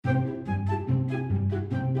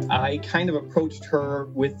I kind of approached her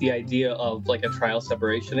with the idea of like a trial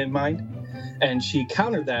separation in mind, and she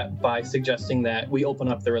countered that by suggesting that we open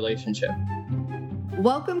up the relationship.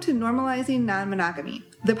 Welcome to Normalizing Non-Monogamy,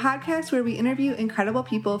 the podcast where we interview incredible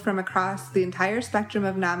people from across the entire spectrum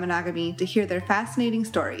of non-monogamy to hear their fascinating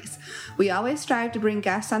stories. We always strive to bring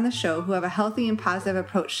guests on the show who have a healthy and positive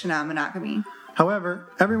approach to non-monogamy. However,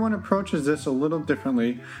 everyone approaches this a little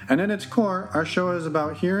differently, and at its core, our show is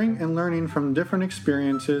about hearing and learning from different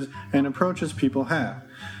experiences and approaches people have.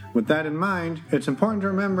 With that in mind, it's important to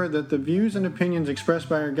remember that the views and opinions expressed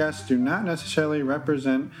by our guests do not necessarily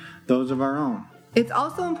represent those of our own. It's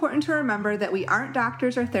also important to remember that we aren't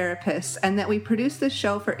doctors or therapists and that we produce this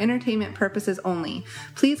show for entertainment purposes only.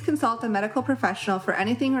 Please consult a medical professional for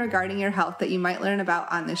anything regarding your health that you might learn about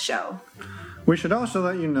on this show. We should also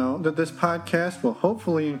let you know that this podcast will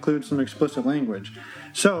hopefully include some explicit language.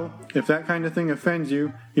 So, if that kind of thing offends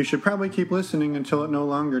you, you should probably keep listening until it no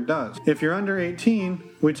longer does. If you're under 18,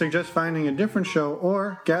 we'd suggest finding a different show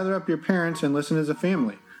or gather up your parents and listen as a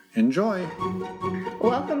family. Enjoy!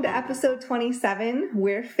 Welcome to episode 27.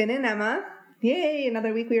 We're Finn and Emma. Yay!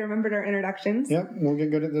 Another week we remembered our introductions. Yep, we'll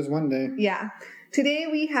get good at this one day. Yeah. Today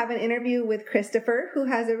we have an interview with Christopher, who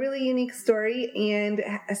has a really unique story and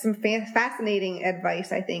some fascinating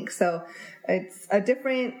advice, I think. So it's a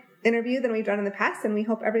different interview than we've done in the past, and we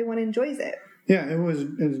hope everyone enjoys it. Yeah, it was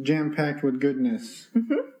jam-packed with goodness,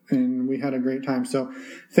 and we had a great time. So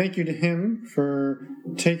thank you to him for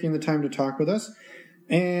taking the time to talk with us.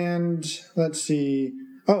 And let's see.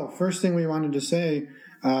 Oh, first thing we wanted to say,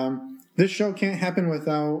 this show can't happen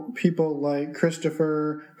without people like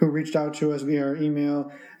Christopher, who reached out to us via our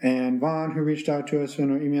email, and Vaughn, who reached out to us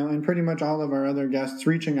in our email, and pretty much all of our other guests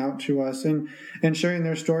reaching out to us and sharing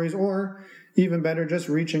their stories, or even better, just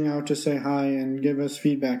reaching out to say hi and give us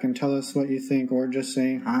feedback and tell us what you think, or just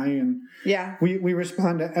saying hi. And yeah, we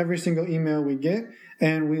respond to every single email we get,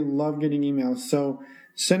 and we love getting emails. So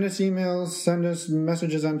send us emails, send us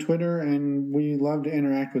messages on Twitter, and we love to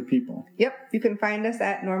interact with people. Yep. You can find us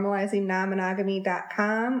at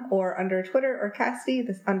normalizingnonmonogamy.com or under Twitter or Cassidy,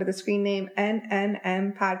 under the screen name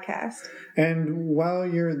NNM Podcast. And while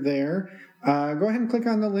you're there, go ahead and click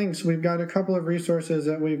on the links. We've got a couple of resources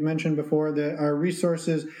that we've mentioned before that are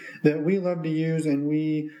resources that we love to use, and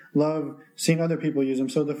we love seeing other people use them.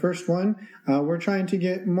 So the first one, we're trying to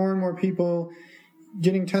get more and more people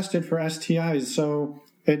getting tested for STIs. So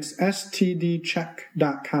it's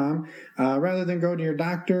stdcheck.com. Rather than go to your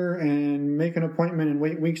doctor and make an appointment and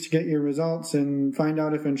wait weeks to get your results and find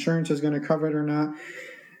out if insurance is going to cover it or not,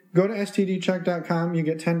 go to stdcheck.com. You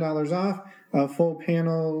get $10 off a full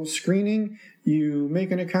panel screening. You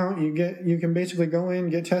make an account. You can basically go in,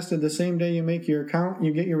 get tested the same day you make your account.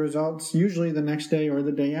 You get your results usually the next day or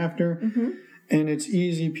the day after. And it's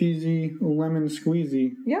easy peasy, lemon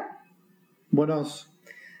squeezy. Yep. What else?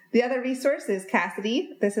 The other resource is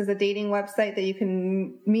Cassidy. This is a dating website that you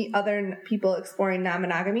can meet other people exploring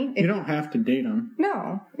non-monogamy. You don't have to date them.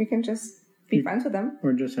 No, you can just be friends with them.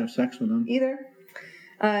 Or just have sex with them. Either.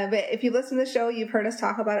 But if you listen to the show, you've heard us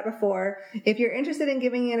talk about it before. If you're interested in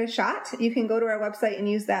giving it a shot, you can go to our website and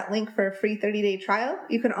use that link for a free 30-day trial.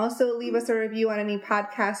 You can also leave us a review on any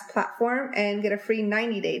podcast platform and get a free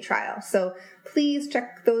 90-day trial. So please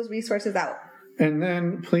check those resources out. And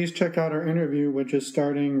then please check out our interview, which is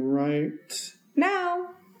starting right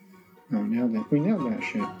now. Oh, nailed it. We nailed that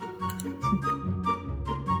shit.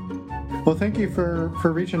 Well, thank you for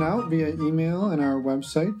reaching out via email and our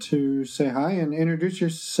website to say hi and introduce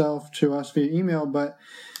yourself to us via email. But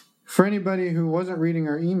for anybody who wasn't reading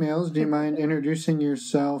our emails, do you mind introducing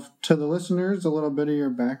yourself to the listeners, a little bit of your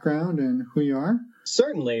background and who you are?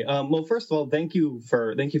 Certainly. Well, first of all, thank you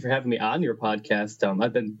for having me on your podcast.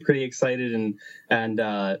 I've been pretty excited, and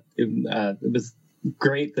it was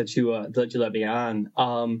great that you let me on.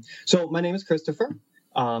 So my name is Christopher.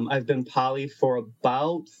 I've been poly for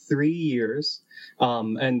about 3 years,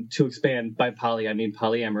 and to expand by poly, I mean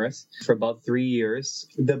polyamorous for about 3 years.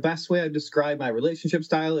 The best way I describe my relationship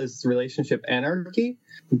style is relationship anarchy,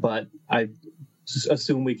 but I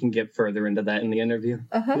assume we can get further into that in the interview.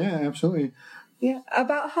 Yeah, absolutely. Yeah.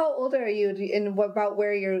 About how old are you, and about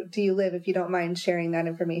where do you live, if you don't mind sharing that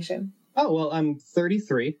information? Oh, well, I'm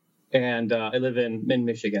 33, and I live in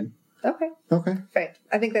Michigan. Okay. Right.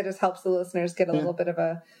 I think that just helps the listeners get a little bit of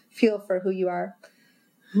a feel for who you are.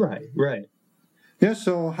 Right. Yeah,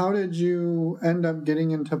 so how did you end up getting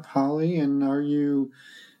into poly, and are you,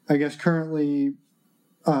 I guess, currently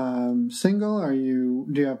single? Do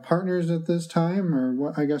you have partners at this time, or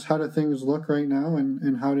what? I guess, how do things look right now,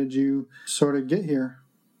 and how did you sort of get here?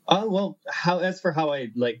 Well, as for how I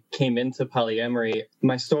came into polyamory,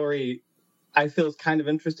 my story I feel is kind of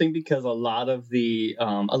interesting because a lot of the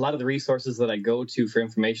resources that I go to for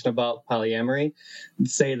information about polyamory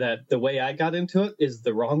say that the way I got into it is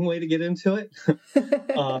the wrong way to get into it.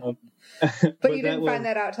 But you didn't find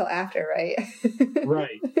that out till after, right?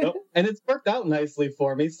 Right. Nope. And it's worked out nicely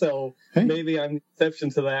for me, so maybe I'm the exception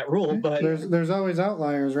to that rule. But there's always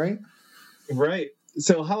outliers, right? Right.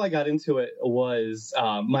 So how I got into it was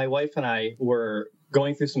my wife and I were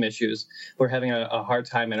going through some issues. We're having a hard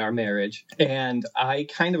time in our marriage. And I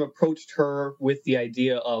kind of approached her with the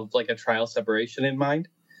idea of like a trial separation in mind.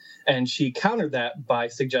 And she countered that by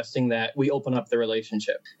suggesting that we open up the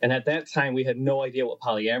relationship. And at that time, we had no idea what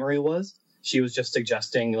polyamory was. She was just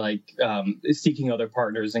suggesting like seeking other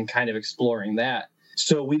partners and kind of exploring that.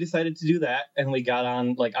 So we decided to do that. And we got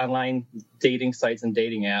on like online dating sites and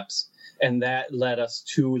dating apps. And that led us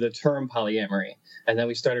to the term polyamory. And then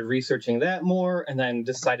we started researching that more and then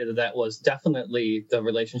decided that that was definitely the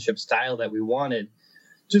relationship style that we wanted,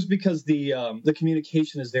 just because the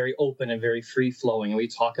communication is very open and very free-flowing, and we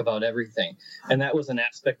talk about everything. And that was an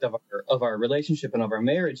aspect of our relationship and of our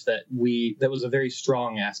marriage that was a very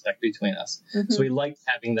strong aspect between us. Mm-hmm. So we liked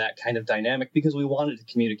having that kind of dynamic because we wanted to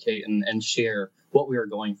communicate and share what we were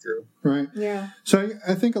going through. Right. Yeah. So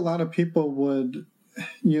I think a lot of people would...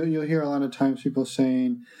 You'll hear a lot of times people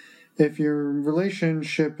saying, if your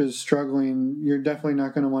relationship is struggling, you're definitely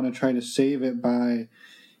not going to want to try to save it by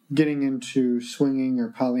getting into swinging or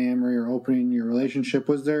polyamory or opening your relationship.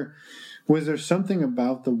 Was there something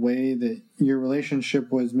about the way that your relationship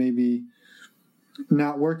was maybe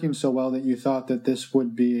not working so well that you thought that this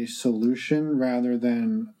would be a solution rather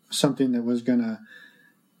than something that was going to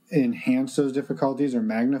enhance those difficulties or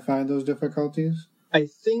magnify those difficulties? I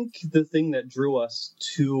think the thing that drew us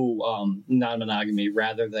to non-monogamy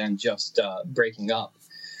rather than just breaking up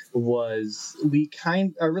was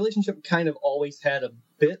our relationship kind of always had a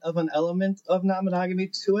bit of an element of non-monogamy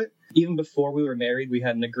to it. Even before we were married, we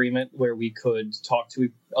had an agreement where we could talk to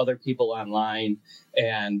other people online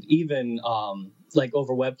and even like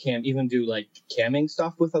over webcam, even do like camming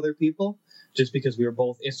stuff with other people, just because we were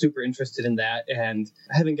both super interested in that. And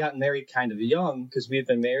having gotten married kind of young, because we had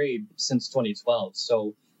been married since 2012.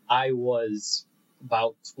 So I was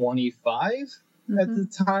about 25 at the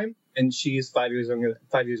time, and she's 5 years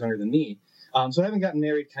younger than me. So having gotten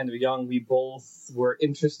married kind of young, we both were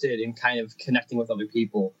interested in kind of connecting with other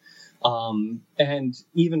people. And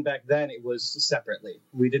even back then, it was separately.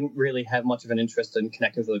 We didn't really have much of an interest in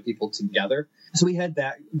connecting with other people together. So we had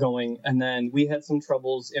that going. And then we had some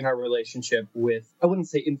troubles in our relationship with, I wouldn't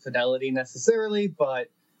say infidelity necessarily, but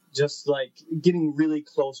just like getting really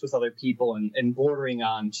close with other people and bordering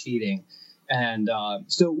on cheating. And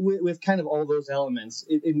so with kind of all those elements,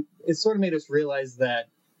 it sort of made us realize that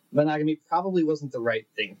monogamy probably wasn't the right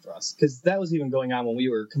thing for us, because that was even going on when we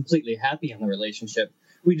were completely happy in the relationship.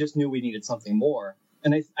 We just knew we needed something more.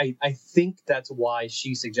 And I think that's why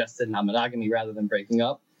she suggested non-monogamy rather than breaking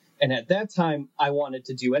up. And at that time, I wanted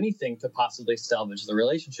to do anything to possibly salvage the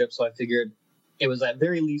relationship. So I figured it was at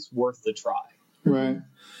very least worth the try. Right.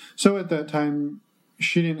 So at that time,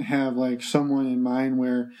 she didn't have like someone in mind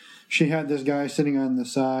where she had this guy sitting on the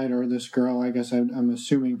side, or this girl, I guess I'm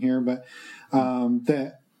assuming here, but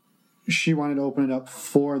that she wanted to open it up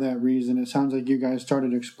for that reason. It sounds like you guys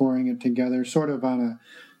started exploring it together, sort of on a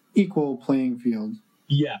equal playing field.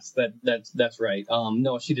 Yes, that's right.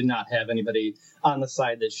 No, she did not have anybody on the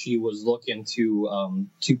side that she was looking to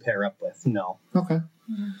pair up with. No. Okay.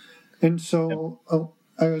 Mm-hmm. And so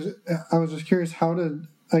I was just curious, how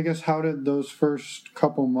did those first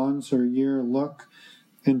couple months or year look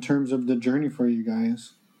in terms of the journey for you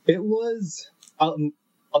guys? It was.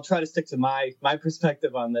 I'll try to stick to my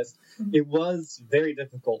perspective on this. It was very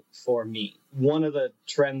difficult for me. One of the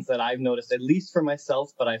trends that I've noticed, at least for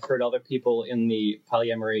myself, but I've heard other people in the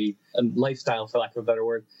polyamory lifestyle, for lack of a better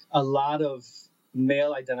word, a lot of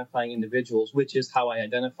male-identifying individuals, which is how I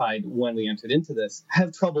identified when we entered into this,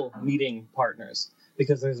 have trouble meeting partners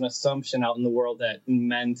because there's an assumption out in the world that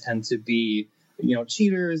men tend to be,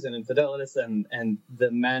 cheaters and infidelists, and the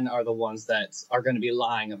men are the ones that are going to be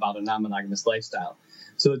lying about a non-monogamous lifestyle.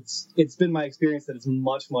 So it's been my experience that it's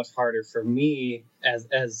much, much harder for me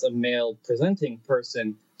as a male presenting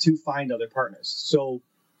person to find other partners. So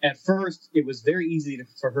at first, it was very easy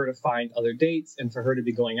for her to find other dates and for her to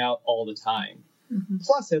be going out all the time. Mm-hmm.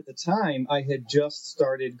 Plus, at the time, I had just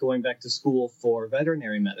started going back to school for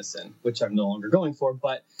veterinary medicine, which I'm no longer going for.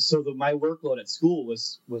 But so my workload at school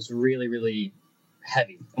was really, really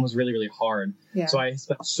heavy and was really, really hard. Yeah. So I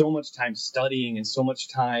spent so much time studying and so much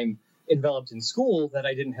time enveloped in school that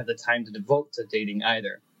I didn't have the time to devote to dating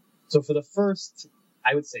either. So for the first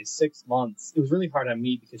I would say 6 months, it was really hard on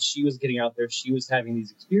me because she was getting out there, she was having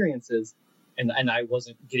these experiences, and I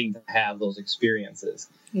wasn't getting to have those experiences.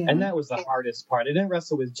 Yeah. And that was the hardest part. I didn't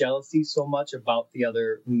wrestle with jealousy so much about the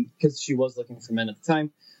other, because she was looking for men at the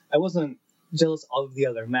time. I wasn't jealous of the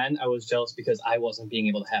other men. I was jealous because I wasn't being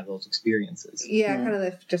able to have those experiences. Yeah, kind of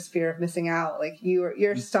the just fear of missing out. Like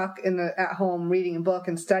you're stuck at home reading a book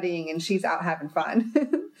and studying, and she's out having fun.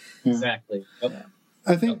 Exactly. Yep.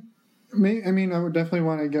 I think, I would definitely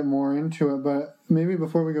want to get more into it, but maybe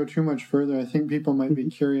before we go too much further, I think people might be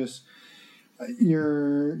curious.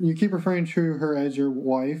 You keep referring to her as your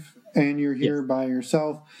wife, and you're here by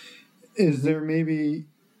yourself. Is there maybe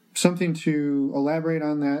something to elaborate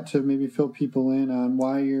on that, to maybe fill people in on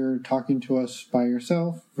why you're talking to us by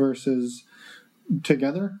yourself versus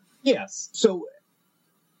together? Yes. So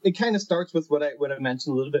it kind of starts with what I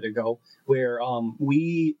mentioned a little bit ago, where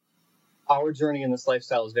our journey in this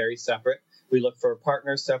lifestyle is very separate. We look for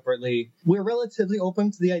partners separately. We're relatively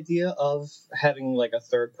open to the idea of having like a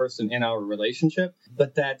third person in our relationship,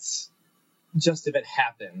 but that's just if it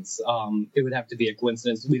happens. It would have to be a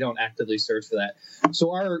coincidence. We don't actively search for that.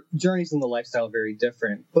 So our journeys in the lifestyle are very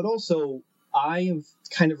different. But also, I have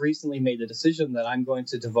kind of recently made the decision that I'm going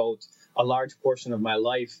to devote a large portion of my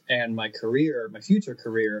life and my career, my future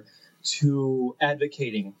career, to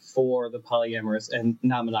advocating for the polyamorous and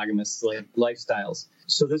non-monogamous lifestyles.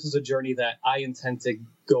 So this is a journey that I intend to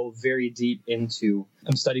go very deep into.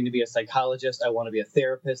 I'm studying to be a psychologist. I want to be a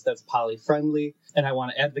therapist that's poly-friendly, and I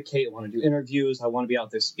want to advocate. I want to do interviews. I want to be out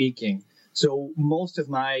there speaking. So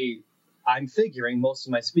I'm figuring most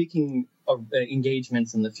of my speaking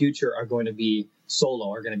engagements in the future are going to be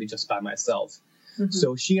solo, are going to be just by myself. Mm-hmm.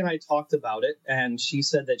 So she and I talked about it, and she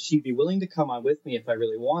said that she'd be willing to come on with me if I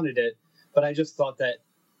really wanted it. But I just thought that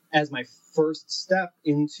as my first step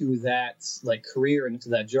into that career and into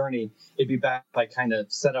that journey, it'd be best if I kind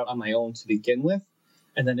of set out on my own to begin with.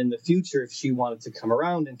 And then in the future, if she wanted to come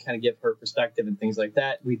around and kind of give her perspective and things like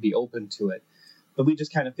that, we'd be open to it. But we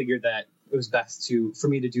just kind of figured that it was best for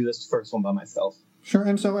me to do this first one by myself. Sure,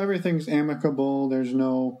 and so everything's amicable. There's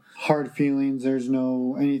no hard feelings. There's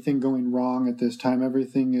no anything going wrong at this time.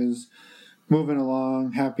 Everything is moving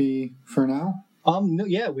along, happy for now? No,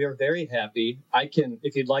 yeah, we are very happy.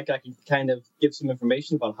 If you'd like, I can kind of give some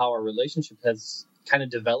information about how our relationship has kind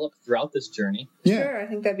of developed throughout this journey. Yeah. Sure, I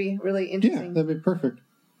think that'd be really interesting. Yeah, that'd be perfect.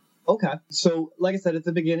 Okay. So, like I said at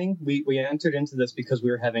the beginning, we entered into this because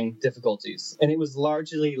we were having difficulties. And it was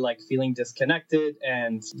largely like feeling disconnected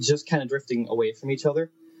and just kind of drifting away from each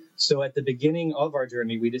other. So at the beginning of our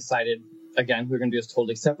journey, we decided, again, we were going to do this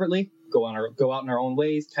totally separately, go out in our own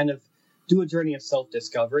ways, kind of do a journey of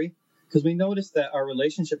self-discovery. Because we noticed that our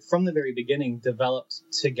relationship from the very beginning developed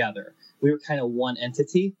together. We were kind of one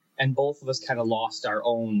entity, and both of us kind of lost our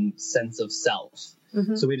own sense of self.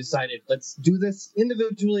 Mm-hmm. So we decided, let's do this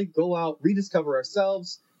individually, go out, rediscover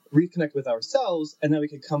ourselves, reconnect with ourselves, and then we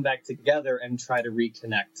could come back together and try to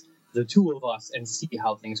reconnect the two of us and see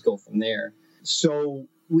how things go from there. So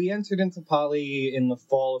we entered into poly in the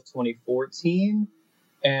fall of 2014,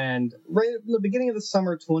 and right at the beginning of the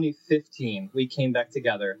summer 2015, we came back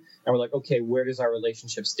together, and we're like, okay, where does our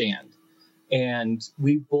relationship stand? And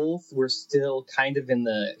we both were still kind of in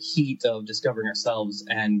the heat of discovering ourselves.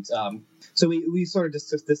 And so we sort of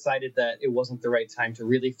just decided that it wasn't the right time to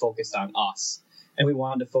really focus on us. And we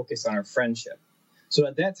wanted to focus on our friendship. So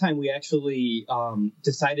at that time, we actually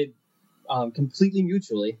decided completely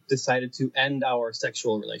mutually, decided to end our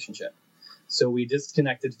sexual relationship. So we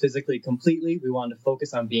disconnected physically completely. We wanted to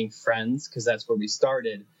focus on being friends because that's where we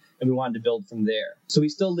started. And we wanted to build from there. So we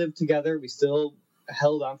still lived together. We still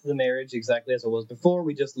held on to the marriage exactly as it was before.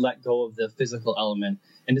 We just let go of the physical element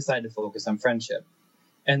and decided to focus on friendship.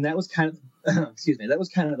 And that was kind of, that was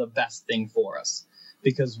kind of the best thing for us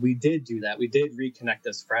because we did do that. We did reconnect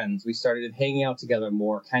as friends. We started hanging out together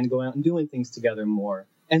more, kind of going out and doing things together more.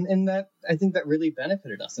 And that, I think that really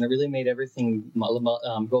benefited us and it really made everything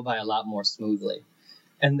go by a lot more smoothly.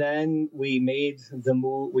 And then we made the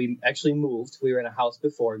move. We actually moved. We were in a house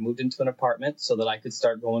before. We moved into an apartment so that I could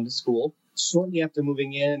start going to school. Shortly after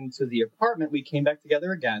moving into the apartment, we came back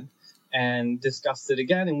together again and discussed it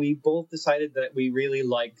again. And we both decided that we really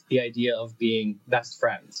liked the idea of being best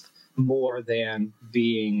friends more than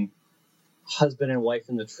being husband and wife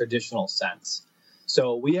in the traditional sense.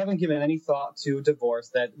 So we haven't given any thought to divorce.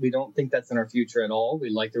 That we don't think that's in our future at all. We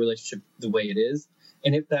like the relationship the way it is.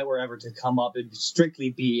 And if that were ever to come up, it'd strictly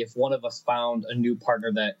be if one of us found a new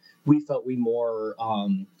partner that we felt we more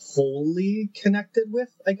wholly connected with,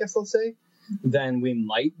 I guess I'll say, then we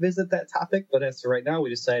might visit that topic. But as for right now, we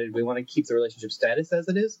decided we want to keep the relationship status as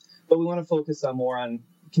it is, but we want to focus more on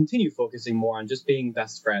continue focusing more on just being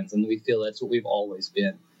best friends, and we feel that's what we've always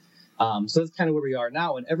been. So that's kind of where we are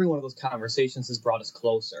now, and every one of those conversations has brought us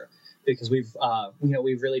closer because we've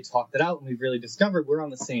really talked it out, and we've really discovered we're on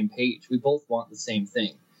the same page. We both want the same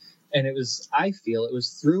thing. And I feel it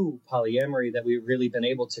was through polyamory that we've really been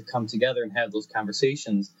able to come together and have those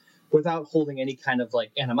conversations without holding any kind of like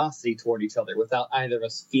animosity toward each other, without either of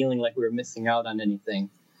us feeling like we were missing out on anything.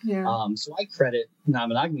 Yeah. So I credit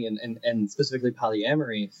non-monogamy and specifically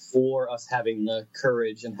polyamory for us having the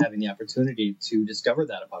courage and having the opportunity to discover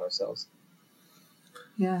that about ourselves.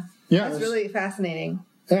 Yeah. Yeah. That's really fascinating.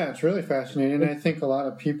 Yeah, it's really fascinating. And I think a lot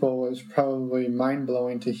of people, it's probably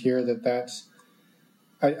mind-blowing to hear that's,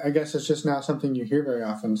 I guess it's just not something you hear very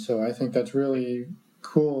often. So I think that's really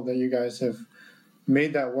cool that you guys have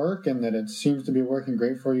made that work and that it seems to be working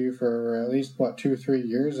great for you for at least, 2 or 3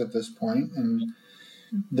 years at this point. And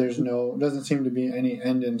doesn't seem to be any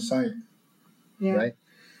end in sight. Yeah. Right.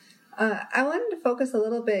 I wanted to focus a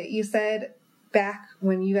little bit. You said back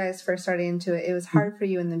when you guys first started into it, it was hard for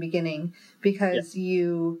you in the beginning because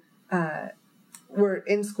you were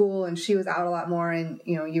in school and she was out a lot more, and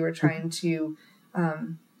you were trying to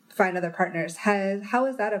find other partners. How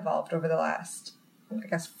has that evolved over the last, I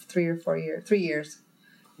guess, 3 or 4 years? 3 years.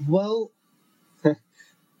 Well,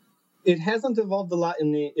 it hasn't evolved a lot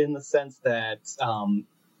in the sense that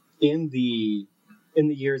in the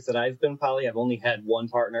years that I've been poly, I've only had one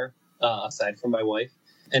partner aside from my wife,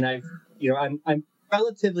 and I'm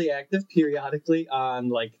relatively active periodically on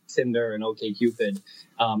like Tinder and OkCupid,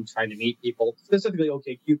 trying to meet people, specifically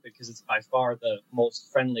OkCupid because it's by far the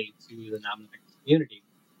most friendly to the non-monogamy community.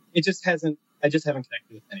 I just haven't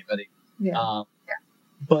connected with anybody. Yeah.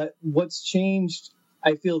 But what's changed,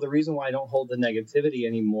 I feel the reason why I don't hold the negativity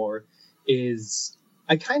anymore is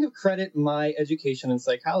I kind of credit my education in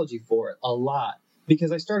psychology for it a lot,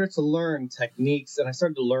 because I started to learn techniques and I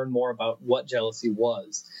started to learn more about what jealousy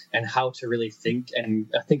was and how to really think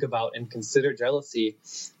about and consider jealousy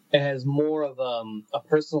as more of a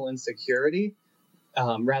personal insecurity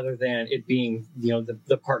rather than it being,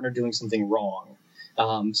 the partner doing something wrong.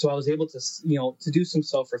 So I was able to do some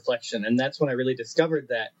self-reflection, and that's when I really discovered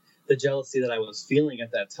that the jealousy that I was feeling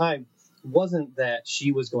at that time wasn't that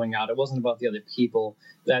she was going out. It wasn't about the other people.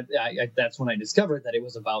 That's when I discovered that it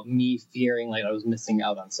was about me fearing like I was missing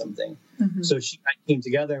out on something. Mm-hmm. So she and I came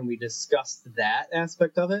together and we discussed that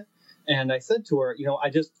aspect of it. And I said to her,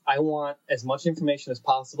 I want as much information as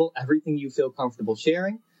possible, everything you feel comfortable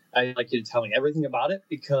sharing. I'd like you to tell me everything about it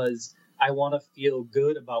because I want to feel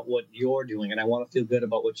good about what you're doing and I want to feel good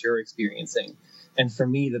about what you're experiencing. And for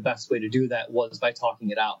me, the best way to do that was by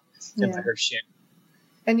talking it out and by her sharing.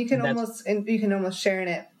 And you can almost share in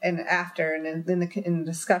it and after and in the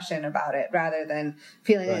discussion about it rather than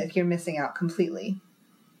feeling like you're missing out completely.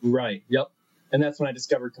 Right. Yep. And that's when I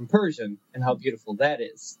discovered compersion and how beautiful that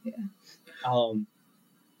is. Yeah.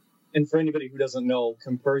 And for anybody who doesn't know,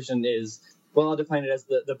 compersion is, well, I'll define it as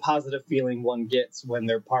the positive feeling one gets when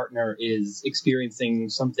their partner is experiencing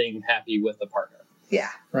something happy with a partner. Yeah.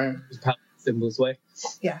 Right. It's probably the simplest way.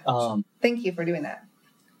 Yeah. Thank you for doing that.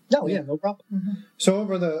 No, yeah, no problem. Mm-hmm. So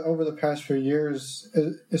over the past few years,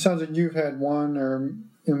 it sounds like you've had one or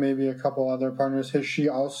maybe a couple other partners. Has she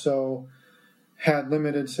also had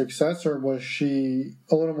limited success, or was she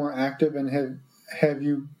a little more active? And have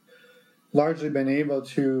you largely been able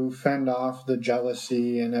to fend off the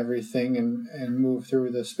jealousy and everything and move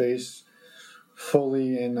through the space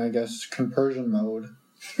fully in, I guess, compersion mode?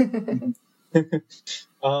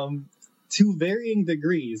 To varying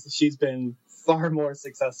degrees, she's been far more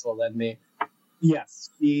successful than me.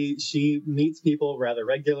 Yes, she meets people rather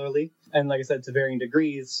regularly, and like I said, to varying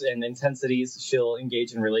degrees and intensities, she'll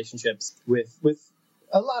engage in relationships with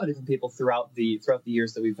a lot of different people throughout the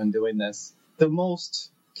years that we've been doing this. The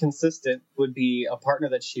most consistent would be a partner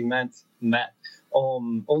that she met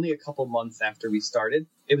only a couple months after we started.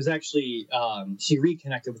 It was actually she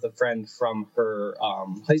reconnected with a friend from her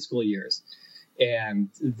high school years. And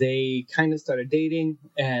they kind of started dating,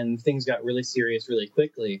 and things got really serious really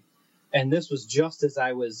quickly. And this was just as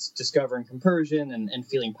I was discovering compersion and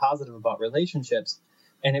feeling positive about relationships.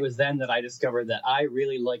 And it was then that I discovered that I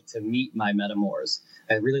really like to meet my metamors.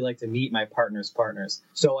 I really like to meet my partner's partners.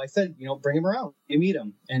 So I said, bring him around, you meet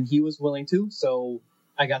him. And he was willing to. So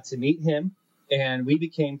I got to meet him, and we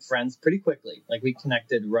became friends pretty quickly. Like, we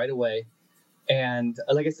connected right away. And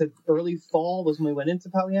like I said, early fall was when we went into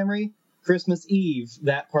polyamory. Christmas Eve,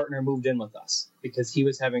 that partner moved in with us because he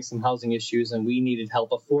was having some housing issues and we needed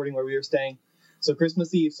help affording where we were staying. So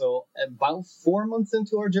Christmas Eve, so about 4 months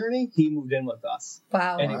into our journey, he moved in with us.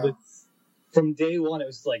 Wow. And it was, from day one, it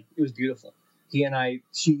was beautiful. He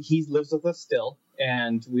lives with us still,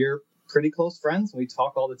 and we're pretty close friends. We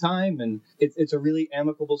talk all the time, and it's a really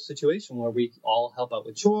amicable situation where we all help out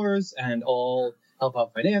with chores and all help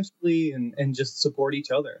out financially and just support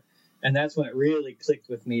each other. And that's when it really clicked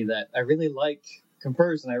with me that I really like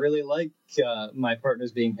Compers, and I really like my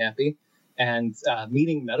partners being happy. And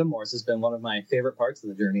meeting Metamorphs has been one of my favorite parts of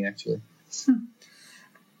the journey, actually.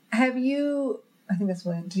 Have you, I think that's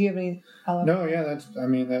what, do you have any follow-up? No, yeah,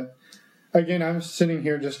 that, again, I'm sitting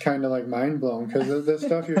here just kind of like mind blown because the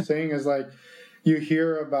stuff you're saying is like, you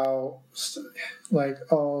hear about like,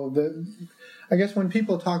 I guess when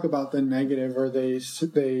people talk about the negative or they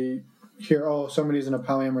hear, somebody's in a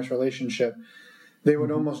polyamorous relationship, they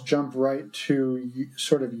would almost jump right to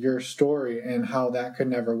sort of your story and how that could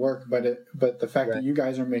never work. But the fact that you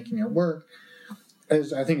guys are making it work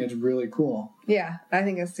I think it's really cool. Yeah, I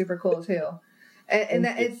think it's super cool too. And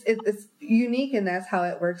that it's unique, and that's how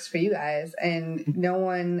it works for you guys. And no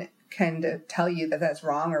one can tell you that that's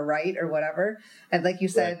wrong or right or whatever. And like you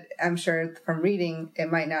said, I'm sure from reading, it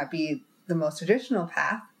might not be the most traditional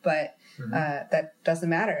path, but that doesn't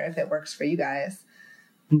matter if it works for you guys.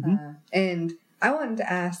 And I wanted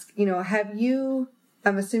to ask, have you,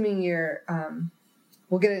 I'm assuming you're,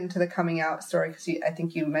 we'll get into the coming out story because I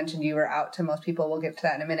think you mentioned you were out to most people. We'll get to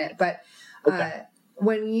that in a minute. But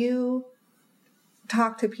when you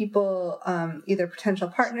talk to people, either potential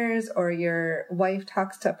partners or your wife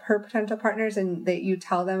talks to her potential partners, and that you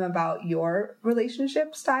tell them about your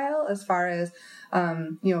relationship style as far as,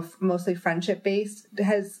 mostly friendship based,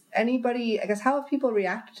 has anybody, I guess, how have people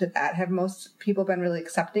reacted to that? Have most people been really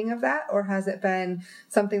accepting of that, or has it been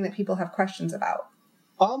something that people have questions about?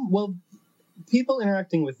 Well, people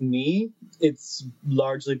interacting with me, it's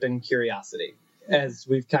largely been curiosity. As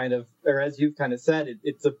you've kind of said,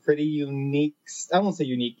 it's a pretty unique, I won't say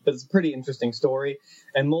unique, but it's a pretty interesting story.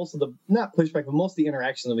 And most of the, not pushback, but most of the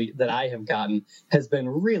interaction that I have gotten has been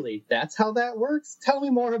really, that's how that works? Tell me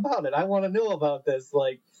more about it. I want to know about this.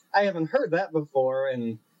 Like, I haven't heard that before.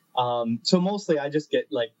 And so mostly I just get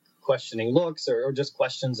like questioning looks or just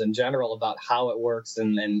questions in general about how it works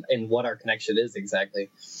and what our connection is exactly.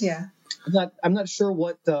 Yeah. I'm not sure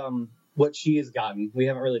what she has gotten. We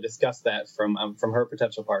haven't really discussed that from her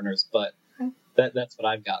potential partners, but that's what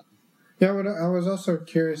I've gotten. Yeah, I was also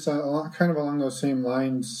curious, kind of along those same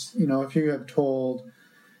lines. If you have told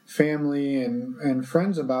family and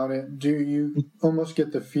friends about it, do you almost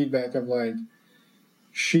get the feedback of like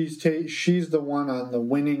she's the one on the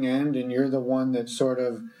winning end, and you're the one that's sort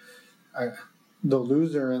of the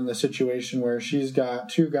loser in the situation where she's got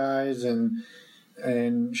two guys and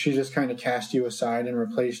she just kind of cast you aside and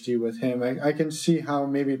replaced you with him. I can see how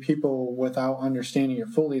maybe people, without understanding it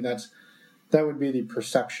fully, that would be the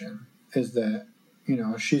perception, is that,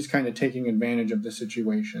 she's kind of taking advantage of the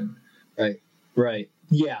situation. Right.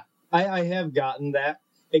 Yeah, I have gotten that.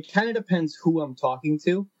 It kind of depends who I'm talking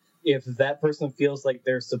to. If that person feels like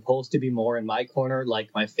they're supposed to be more in my corner, like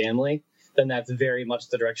my family, then that's very much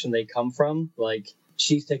the direction they come from. Like,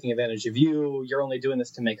 she's taking advantage of you, you're only doing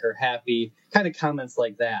this to make her happy, kind of comments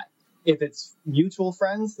like that. If it's mutual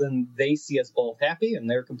friends, then they see us both happy and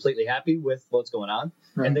they're completely happy with what's going on.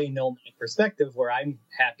 Right. And they know my perspective where I'm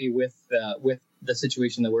happy with the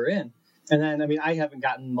situation that we're in. And then, I haven't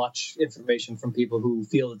gotten much information from people who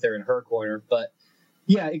feel that they're in her corner, but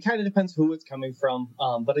yeah, it kind of depends who it's coming from.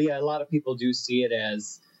 But yeah, a lot of people do see it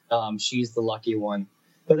as she's the lucky one.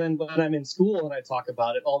 But then when I'm in school and I talk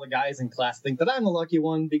about it, all the guys in class think that I'm the lucky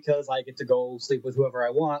one because I get to go sleep with whoever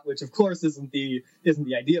I want, which of course isn't the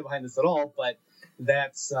idea behind this at all. But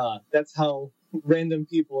that's how random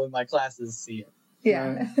people in my classes see it.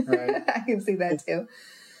 Yeah, right. I can see that too.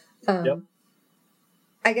 Yep.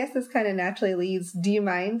 I guess this kind of naturally leads. Do you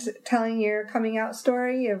mind telling your coming out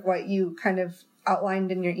story of what you kind of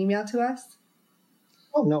outlined in your email to us?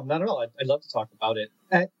 Oh no, not at all. I'd love to talk about it.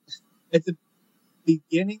 At the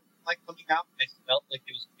beginning of my coming out, I felt like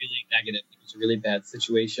it was really negative. It was a really bad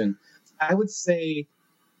situation. I would say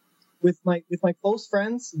with my close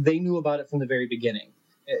friends, they knew about it from the very beginning.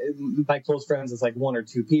 By close friends, it's like one or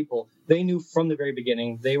two people. They knew from the very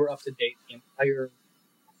beginning. They were up to date the entire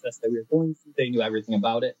process that we were going through. They knew everything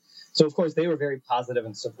about it. So, of course, they were very positive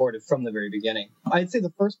and supportive from the very beginning. I'd say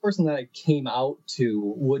the first person that I came out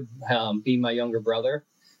to would be my younger brother.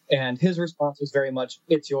 And his response was very much,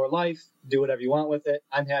 it's your life. Do whatever you want with it.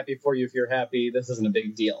 I'm happy for you if you're happy. This isn't a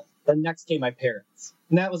big deal. Then next came my parents.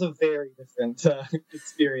 And that was a very different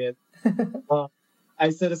experience. I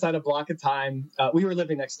set aside a block of time. We were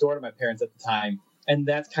living next door to my parents at the time. And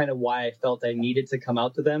that's kind of why I felt I needed to come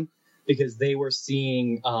out to them, because they were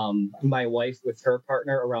seeing my wife with her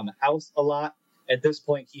partner around the house a lot. At this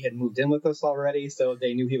point, he had moved in with us already, so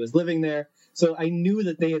they knew he was living there. So I knew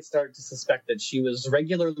that they had started to suspect that she was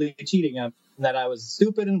regularly cheating on me, and that I was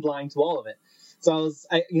stupid and blind to all of it. So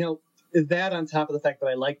that on top of the fact that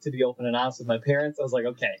I like to be open and honest with my parents, I was like,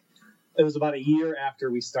 okay. It was about a year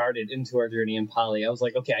after we started into our journey in poly. I was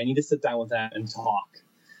like, okay, I need to sit down with them and talk.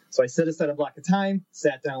 So I set aside a block of time,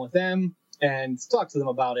 sat down with them, and talked to them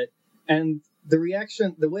about it. And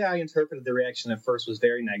the way I interpreted the reaction at first was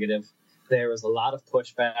very negative. There was a lot of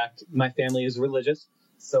pushback. My family is religious,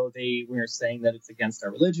 so they were saying that it's against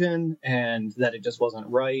our religion and that it just wasn't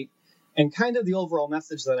right. And kind of the overall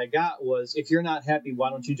message that I got was, if you're not happy, why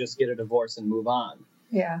don't you just get a divorce and move on?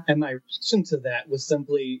 Yeah. And my reaction to that was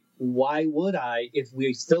simply, why would I, if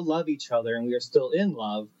we still love each other and we are still in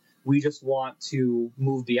love, we just want to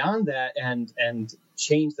move beyond that and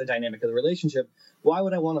change the dynamic of the relationship. Why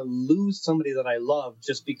would I want to lose somebody that I love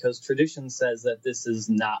just because tradition says that this is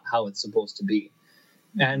not how it's supposed to be?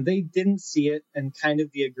 And they didn't see it, and kind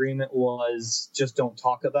of the agreement was just don't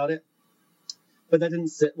talk about it. But that didn't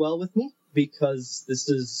sit well with me, because this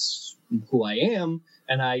is who I am,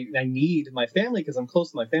 and I need my family, because I'm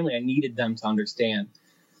close to my family. I needed them to understand.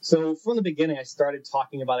 So from the beginning, I started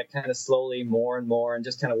talking about it kind of slowly, more and more, and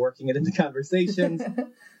just kind of working it into conversations.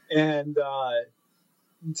 And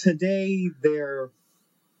today,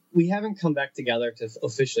 we haven't come back together to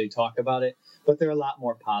officially talk about it, but they're a lot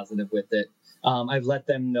more positive with it. I've let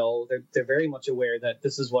them know they're very much aware that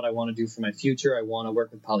this is what I want to do for my future. I want to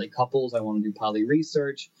work with poly couples. I want to do poly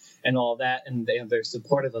research and all that. And they're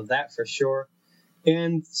supportive of that for sure.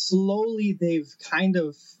 And slowly they've kind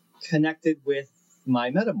of connected with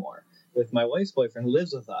my metamor, with my wife's boyfriend who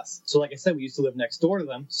lives with us. So like I said, we used to live next door to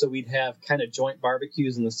them. So we'd have kind of joint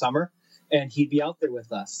barbecues in the summer, and he'd be out there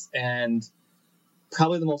with us. And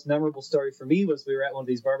probably the most memorable story for me was we were at one of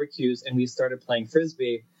these barbecues and we started playing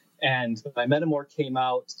Frisbee. And my metamor came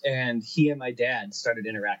out, and he and my dad started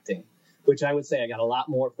interacting, which I would say I got a lot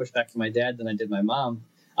more pushback from my dad than I did my mom.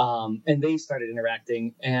 And they started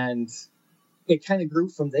interacting, and it kind of grew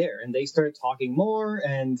from there. And they started talking more.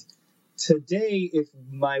 And today, if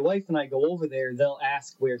my wife and I go over there, they'll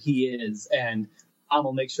ask where he is, and Mom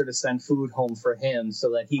will make sure to send food home for him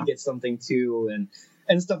so that he gets something too,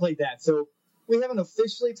 and stuff like that. So we haven't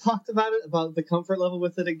officially talked about it, about the comfort level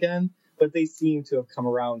with it again, but they seem to have come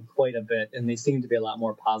around quite a bit, and they seem to be a lot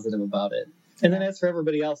more positive about it. And then as for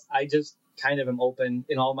everybody else, I just kind of am open.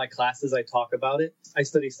 In all my classes, I talk about it. I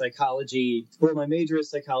study psychology. Well, my major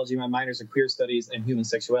is psychology. My minor is in queer studies and human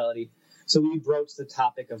sexuality. So we broach the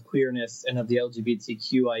topic of queerness and of the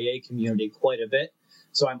LGBTQIA community quite a bit.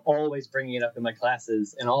 So I'm always bringing it up in my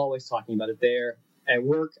classes and always talking about it there. At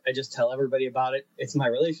work, I just tell everybody about it. It's my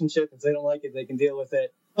relationship. If they don't like it, they can deal with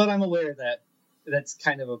it. But I'm aware that that's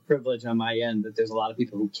kind of a privilege on my end, that there's a lot of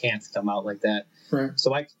people who can't come out like that. Right.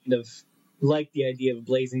 So I kind of like the idea of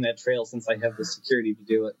blazing that trail since I have the security to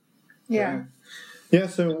do it. Yeah. Right. Yeah,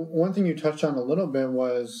 so one thing you touched on a little bit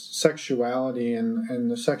was sexuality and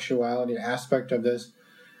the sexuality aspect of this.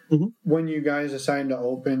 Mm-hmm. When you guys decided to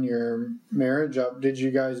open your marriage up, did you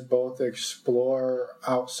guys both explore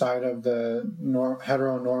outside of the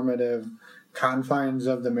heteronormative confines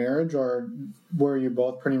of the marriage, or were you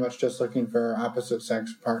both pretty much just looking for opposite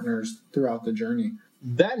sex partners throughout the journey?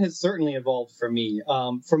 That has certainly evolved for me.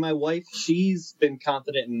 For my wife, she's been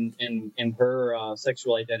confident in her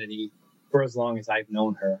sexual identity for as long as I've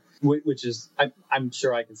known her, which is, I'm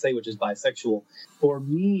sure I can say, which is bisexual. For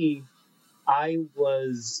me, I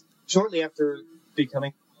was, shortly after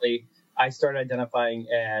becoming poly, I started identifying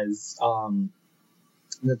as,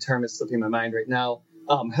 the term is slipping my mind right now,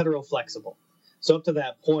 heteroflexible. So up to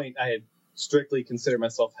that point, I had strictly considered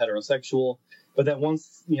myself heterosexual. But then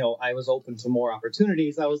once, I was open to more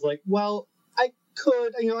opportunities, I was like, well,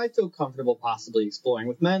 I feel comfortable possibly exploring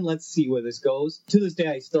with men. Let's see where this goes. To this day,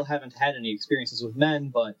 I still haven't had any experiences with men,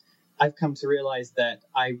 but I've come to realize that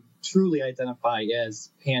I truly identify as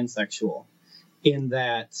pansexual, in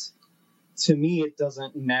that, to me, it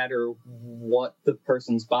doesn't matter what the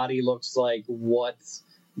person's body looks like, what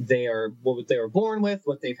they were born with,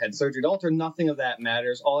 what they've had surgery to alter. Nothing of that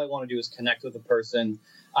matters. All I want to do is connect with a person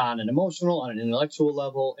on an emotional, on an intellectual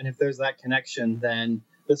level. And if there's that connection, then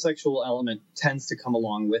the sexual element tends to come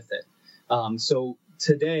along with it. So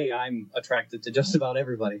today I'm attracted to just about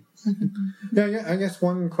everybody. Yeah. I guess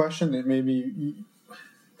one question that maybe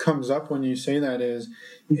comes up when you say that is,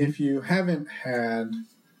 if you haven't had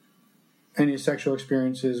any sexual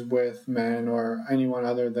experiences with men or anyone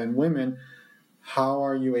other than women, how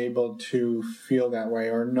are you able to feel that way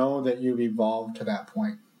or know that you've evolved to that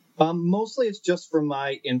point? Mostly it's just from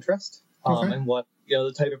my interest and what,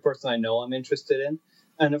 the type of person I know I'm interested in.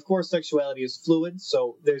 And of course, sexuality is fluid.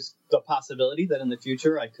 So there's the possibility that in the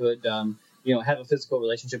future I could have a physical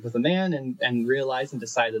relationship with a man and realize and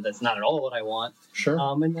decide that that's not at all what I want. Sure.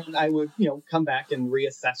 And then I would, come back and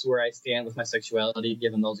reassess where I stand with my sexuality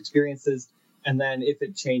given those experiences. And then if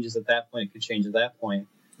it changes at that point, it could change at that point.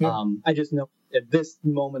 Yeah. I just know at this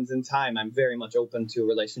moment in time, I'm very much open to a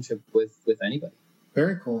relationship with anybody.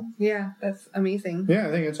 Very cool. Yeah, that's amazing. Yeah,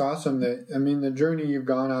 I think it's awesome the journey you've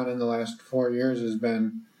gone on in the last 4 years has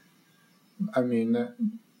been,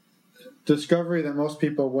 discovery that most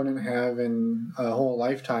people wouldn't have in a whole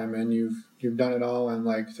lifetime, and you've done it all in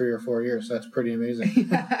like 3 or 4 years. That's pretty amazing.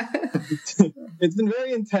 Yeah. It's been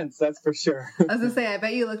very intense, that's for sure. I was gonna say, I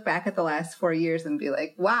bet you look back at the last 4 years and be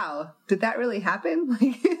like, "Wow, did that really happen?"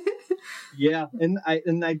 Yeah, and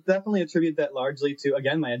I definitely attribute that largely to,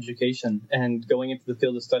 again, my education and going into the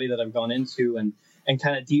field of study that I've gone into, and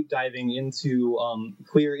kind of deep diving into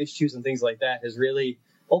queer issues and things like that has really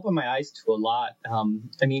opened my eyes to a lot.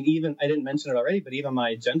 Even, I didn't mention it already, but even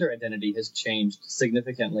my gender identity has changed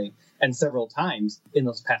significantly and several times in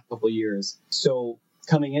those past couple years. So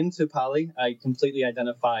coming into poly, I completely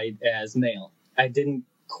identified as male. I didn't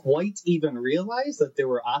quite even realize that there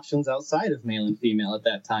were options outside of male and female at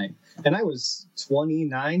that time. And I was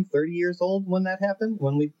 29, 30 years old when that happened,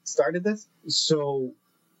 when we started this. So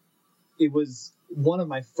it was one of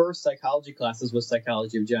my first psychology classes was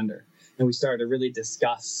psychology of gender. And we started to really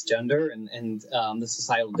discuss gender and the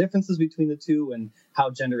societal differences between the two and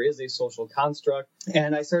how gender is a social construct.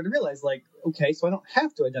 And I started to realize, okay, so I don't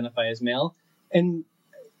have to identify as male. And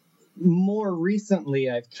more recently,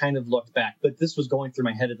 I've kind of looked back, but this was going through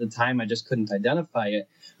my head at the time. I just couldn't identify it.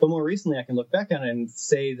 But more recently, I can look back on it and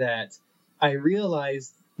say that I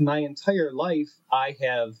realized my entire life, I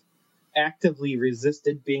have actively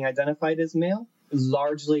resisted being identified as male,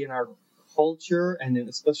 largely in our culture and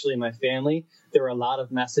especially in my family. There were a lot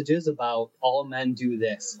of messages about all men do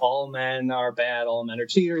this, all men are bad, all men are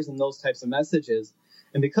cheaters, and those types of messages.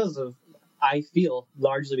 And I feel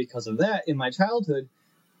largely because of that, in my childhood,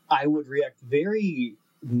 I would react very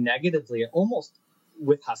negatively, almost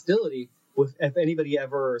with hostility, if anybody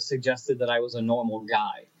ever suggested that I was a normal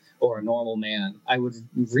guy or a normal man. I would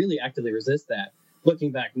really actively resist that.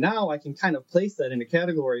 Looking back now, I can kind of place that in a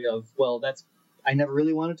category of, I never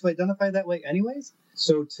really wanted to identify that way anyways.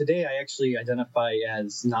 So today I actually identify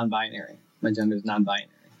as non-binary. My gender is non-binary.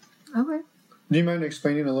 Okay. Do you mind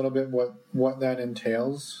explaining a little bit what that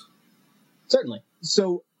entails? Certainly.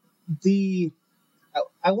 So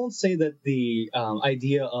I won't say that the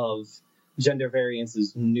idea of gender variance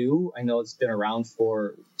is new. I know it's been around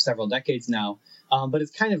for several decades now, but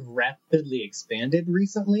it's kind of rapidly expanded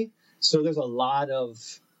recently. So there's a lot of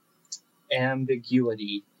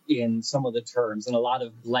ambiguity in some of the terms and a lot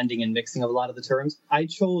of blending and mixing of a lot of the terms. I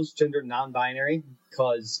chose gender non-binary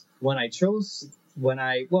because when I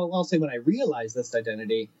realized this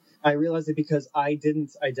identity, I realized it because I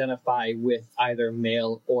didn't identify with either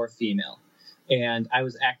male or female. And I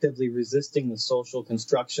was actively resisting the social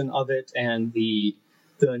construction of it and the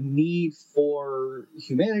need for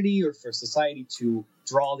humanity or for society to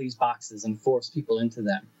draw these boxes and force people into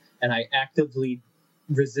them. And I actively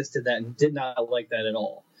resisted that and did not like that at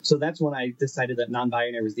all. So that's when I decided that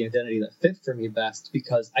non-binary was the identity that fit for me best,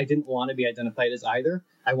 because I didn't want to be identified as either.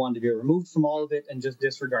 I wanted to be removed from all of it and just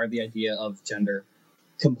disregard the idea of gender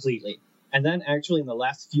completely. And then actually in the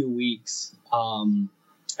last few weeks,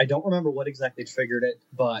 I don't remember what exactly triggered it,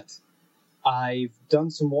 but I've done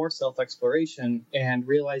some more self-exploration and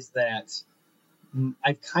realized that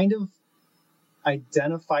I've kind of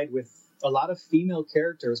identified with a lot of female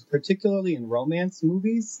characters, particularly in romance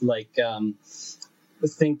movies,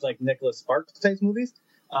 think like Nicholas Sparks type movies.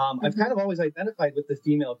 I've kind of always identified with the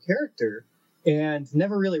female character and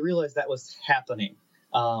never really realized that was happening.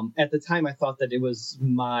 At the time, I thought that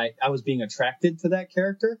I was being attracted to that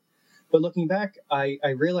character. But looking back, I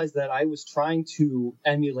realized that I was trying to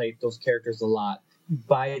emulate those characters a lot.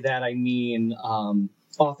 By that, I mean,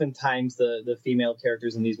 oftentimes the female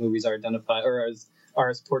characters in these movies are identified or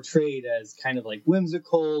are portrayed as kind of like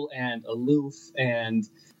whimsical and aloof, and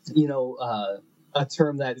a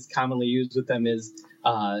term that is commonly used with them is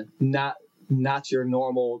not your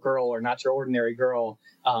normal girl or not your ordinary girl,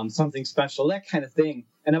 something special, that kind of thing.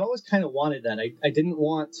 And I've always kind of wanted that. I didn't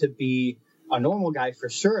want to be a normal guy for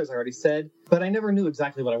sure, as I already said, but I never knew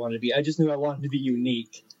exactly what I wanted to be. I just knew I wanted to be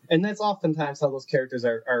unique. And that's oftentimes how those characters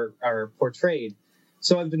are portrayed.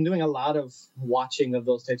 So I've been doing a lot of watching of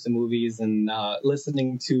those types of movies and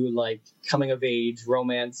listening to coming of age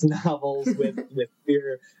romance novels with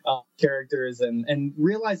queer characters and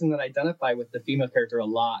realizing that I identify with the female character a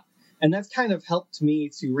lot. And that's kind of helped me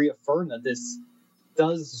to reaffirm that this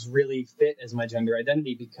does really fit as my gender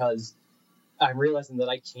identity, because I'm realizing that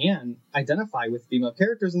I can identify with female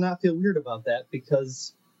characters and not feel weird about that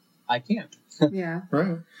because I can. Yeah.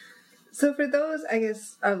 Right. So for those, I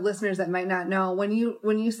guess, listeners that might not know, when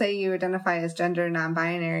you say you identify as gender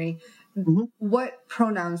non-binary, what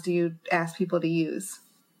pronouns do you ask people to use?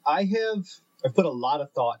 I've put a lot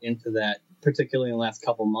of thought into that, particularly in the last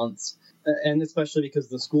couple months, and especially because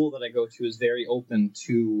the school that I go to is very open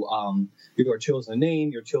to your chosen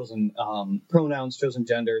name, your chosen pronouns, chosen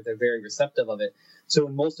gender. They're very receptive of it. So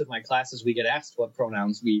in most of my classes, we get asked what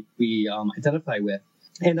pronouns we identify with.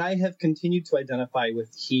 And I have continued to identify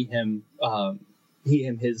with he, him,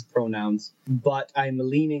 his pronouns, but I'm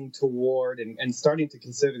leaning toward and starting to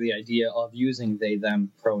consider the idea of using they,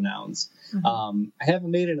 them pronouns. I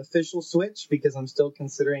haven't made an official switch because I'm still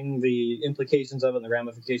considering the implications of it and the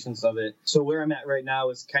ramifications of it. So where I'm at right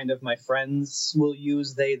now is kind of my friends will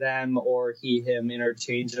use they, them, or he, him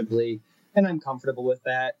interchangeably. And I'm comfortable with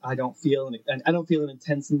that. I don't feel an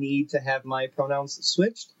intense need to have my pronouns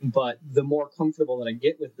switched. But the more comfortable that I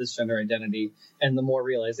get with this gender identity, and the more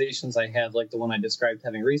realizations I have, like the one I described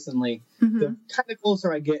having recently, the kind of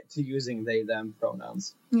closer I get to using they, them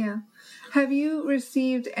pronouns. Yeah. Have you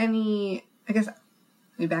received any? I guess. Let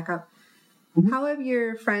me back up. How have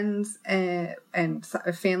your friends and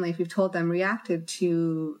family, if you've told them, reacted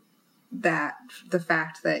to that? The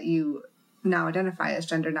fact that you now identify as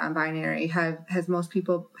gender non-binary. Have most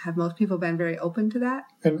people been very open to that?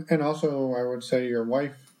 And also, I would say your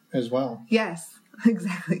wife as well. Yes,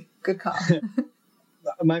 exactly. Good call.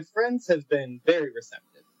 My friends have been very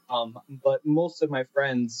receptive, but most of my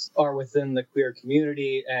friends are within the queer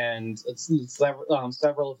community, and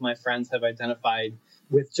several of my friends have identified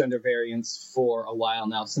with gender variants for a while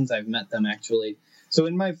now, since I've met them, actually. So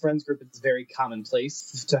in my friends group, it's very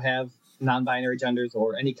commonplace to have non-binary genders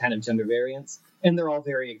or any kind of gender variants, and they're all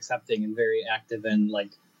very accepting and very active, and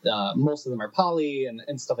most of them are poly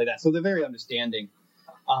and stuff like that, so they're very understanding.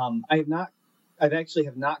 I've actually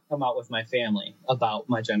have not come out with my family about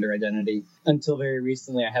my gender identity until very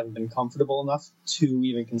recently. I haven't been comfortable enough to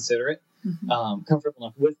even consider it, comfortable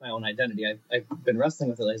enough with my own identity. I've been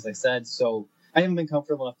wrestling with it, as I said, so I haven't been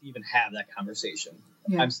comfortable enough to even have that conversation.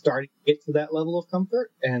 I'm starting to get to that level of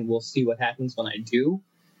comfort, and we'll see what happens when I do.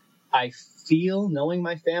 I feel, knowing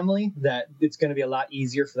my family, that it's going to be a lot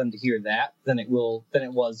easier for them to hear that than it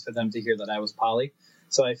was for them to hear that I was poly.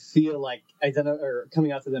 So I feel like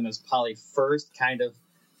coming out to them as poly first kind of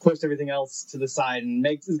pushed everything else to the side and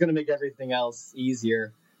is going to make everything else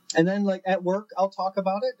easier. And then, at work, I'll talk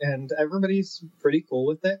about it, and everybody's pretty cool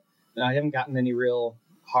with it. And I haven't gotten any real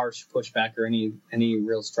harsh pushback or any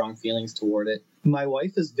real strong feelings toward it. My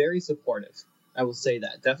wife is very supportive. I will say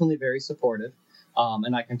that. Definitely very supportive.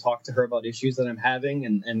 And I can talk to her about issues that I'm having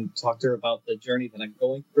and talk to her about the journey that I'm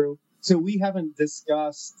going through. So we haven't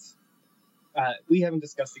discussed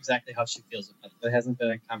exactly how she feels about it. It hasn't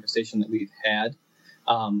been a conversation that we've had.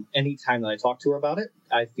 Any time that I talk to her about it,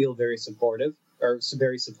 I feel very supportive, or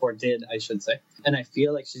very supported, I should say. And I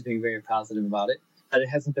feel like she's being very positive about it. But it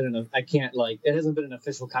hasn't been an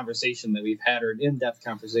official conversation that we've had, or an in-depth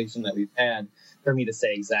conversation that we've had for me to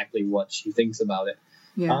say exactly what she thinks about it.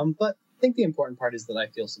 Yeah. But I think the important part is that I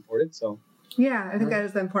feel supported. So yeah, I think that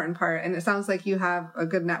is the important part. And it sounds like you have a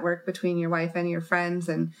good network between your wife and your friends.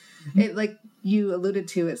 And it, like you alluded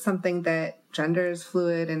to, it's something that gender is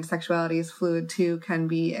fluid and sexuality is fluid too, can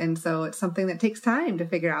be. And so it's something that takes time to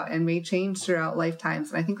figure out and may change throughout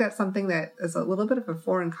lifetimes. And I think that's something that is a little bit of a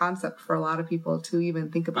foreign concept for a lot of people to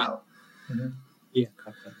even think about. Yeah.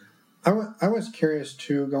 I was curious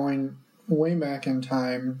too, going way back in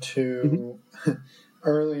time to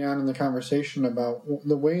early on in the conversation about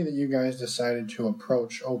the way that you guys decided to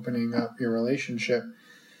approach opening up your relationship.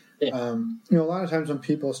 A lot of times when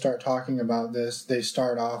people start talking about this, they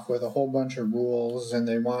start off with a whole bunch of rules, and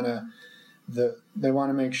they want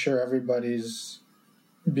to make sure everybody's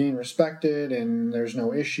being respected and there's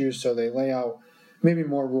no issues, so they lay out maybe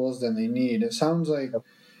more rules than they need. It sounds like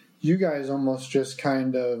you guys almost just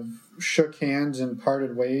kind of shook hands and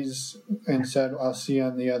parted ways and said, I'll see you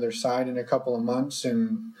on the other side in a couple of months,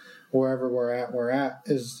 and wherever we're at.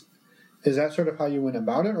 Is that sort of how you went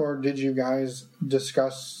about it, or did you guys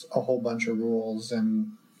discuss a whole bunch of rules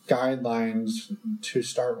and guidelines to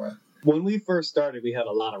start with? When we first started, we had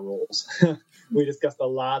a lot of rules. We discussed a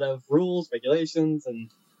lot of rules, regulations, and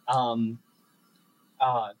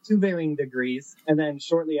to varying degrees. And then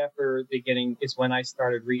shortly after the beginning is when I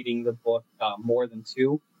started reading the book More Than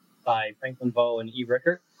Two by Franklin Vo and Eve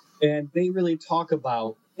Rickert. And they really talk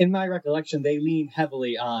about, in my recollection, they lean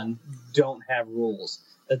heavily on don't have rules.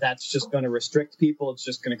 That's just going to restrict people. It's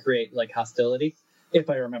just going to create hostility.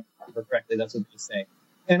 If I remember correctly, that's what they say.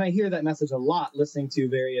 And I hear that message a lot listening to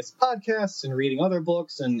various podcasts and reading other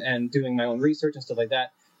books and doing my own research and stuff like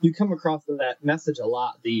that. You come across that message a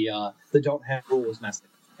lot, the don't have rules message.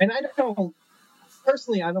 And I don't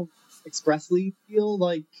expressly feel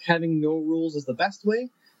like having no rules is the best way.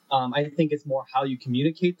 I think it's more how you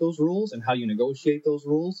communicate those rules and how you negotiate those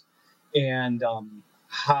rules, and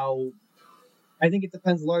how I think it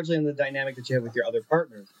depends largely on the dynamic that you have with your other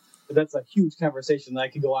partners. But that's a huge conversation that I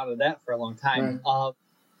could go on to that for a long time. Right.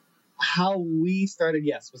 How we started,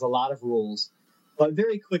 yes, was a lot of rules, but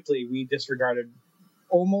very quickly we disregarded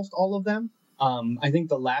almost all of them. I think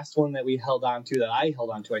the last one that I held on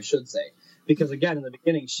to, I should say, because again, in the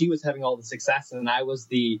beginning, she was having all the success and I was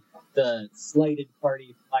the slighted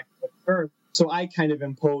party, for lack of a better term. So I kind of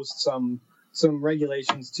imposed some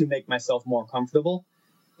regulations to make myself more comfortable.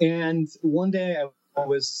 And one day I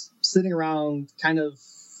was sitting around kind of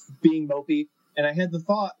being mopey, and I had the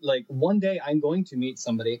thought, like, one day I'm going to meet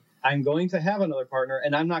somebody, I'm going to have another partner,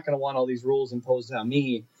 and I'm not going to want all these rules imposed on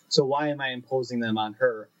me, so why am I imposing them on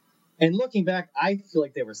her? And looking back, I feel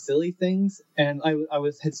like they were silly things, and I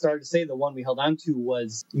had started to say the one we held on to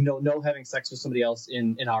was, no having sex with somebody else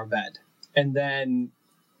in our bed. And then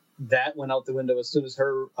that went out the window as soon as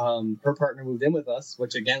her partner moved in with us,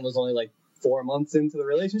 which again was only like 4 months into the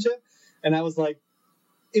relationship. And I was like,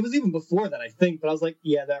 it was even before that, I think, but I was like,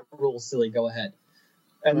 yeah, that rule's silly, go ahead.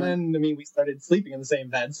 And then, we started sleeping in the same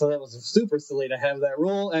bed, so that was super silly to have that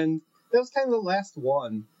rule, and that was kind of the last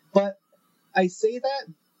one. But I say that,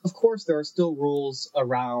 of course, there are still rules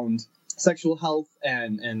around sexual health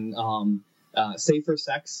and safer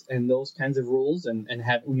sex and those kinds of rules, and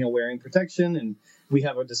wearing protection, and we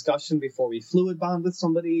have a discussion before we fluid bond with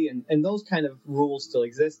somebody, and those kind of rules still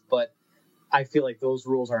exist, but I feel like those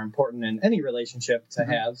rules are important in any relationship to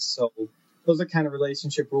have. So those are kind of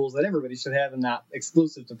relationship rules that everybody should have and not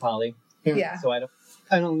exclusive to poly. Yeah. So I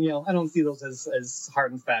don't see those as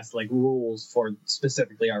hard and fast like rules for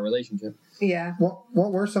specifically our relationship. Yeah.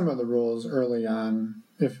 What were some of the rules early on,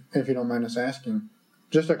 if you don't mind us asking?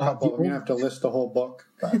 Just a couple. You don't have to list the whole book.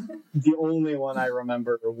 But. The only one I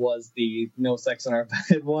remember was the no sex in our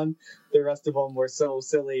bed one. The rest of them were so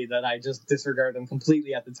silly that I just disregarded them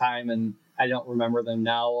completely at the time, and I don't remember them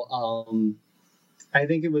now. I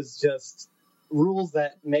think it was just rules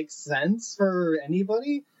that make sense for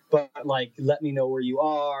anybody, but like, let me know where you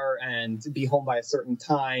are and be home by a certain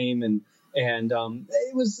time, and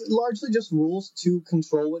it was largely just rules to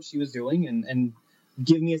control what she was doing and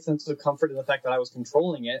give me a sense of comfort in the fact that I was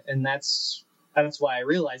controlling it. And that's why I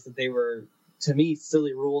realized that they were, to me,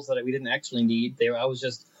 silly rules that we didn't actually need. I was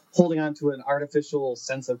just holding on to an artificial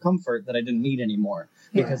sense of comfort that I didn't need anymore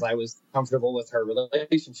because I was comfortable with her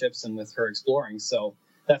relationships and with her exploring. So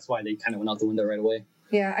that's why they kind of went out the window right away.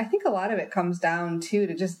 Yeah, I think a lot of it comes down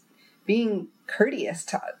to just being courteous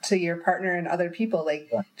to your partner and other people.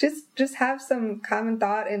 Like, just have some common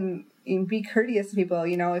thought and be courteous to people.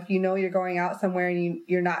 If you're going out somewhere and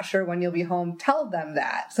you're not sure when you'll be home, tell them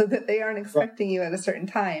that so that they aren't expecting you at a certain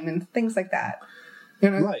time and things like that.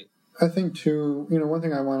 And I think too, one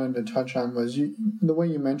thing I wanted to touch on was the way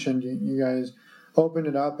you mentioned you guys opened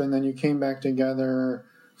it up and then you came back together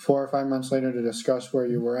 4 or 5 months later to discuss where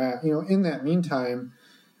you were at. In that meantime,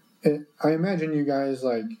 I imagine you guys,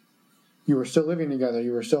 like, you were still living together.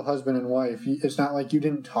 You were still husband and wife. It's not like you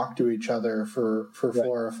didn't talk to each other for 4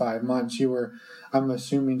 or 5 months. You were, I'm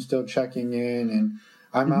assuming, still checking in and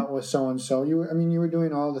I'm out with so-and-so. You were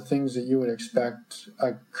doing all the things that you would expect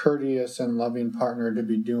a courteous and loving partner to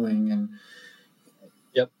be doing. And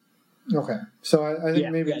okay. So I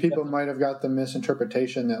think maybe people definitely might have got the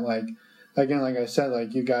misinterpretation that, like, again, like I said,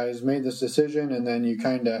 like, you guys made this decision and then you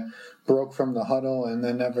kind of broke from the huddle and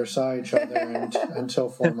then never saw each other until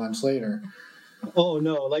 4 months later. Oh,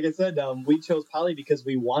 no. Like I said, we chose poly because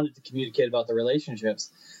we wanted to communicate about the relationships.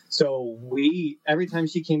 So every time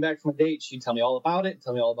she came back from a date, she'd tell me all about it,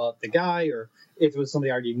 tell me all about the guy, or if it was somebody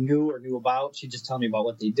I already knew or knew about, she'd just tell me about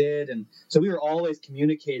what they did. And so we were always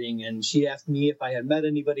communicating, and she asked me if I had met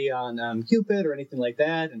anybody on Cupid or anything like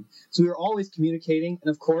that. And so we were always communicating, and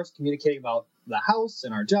of course, communicating about the house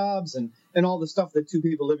and our jobs and all the stuff that two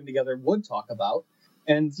people living together would talk about,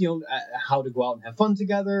 and, how to go out and have fun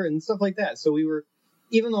together and stuff like that. So we were,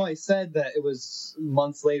 even though I said that it was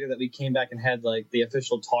months later that we came back and had like the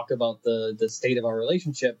official talk about the state of our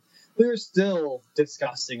relationship, we were still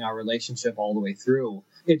discussing our relationship all the way through.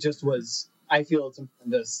 It just was, I feel it's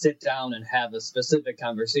important to sit down and have a specific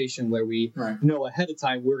conversation where we know ahead of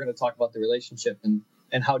time we're going to talk about the relationship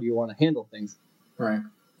and how do you want to handle things. Right.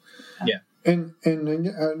 Yeah. And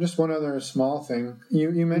just one other small thing.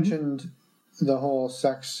 You mentioned the whole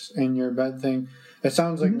sex in your bed thing, it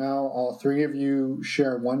sounds like now all three of you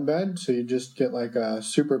share one bed, so you just get like a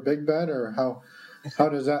super big bed, or how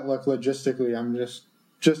does that look logistically? I'm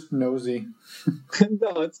just nosy.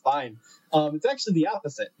 No, it's fine. It's actually the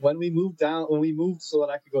opposite. When we moved so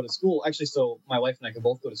that I could go to school, actually, so my wife and I could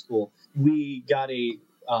both go to school, we got a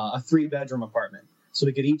 3-bedroom apartment. So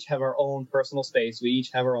we could each have our own personal space. We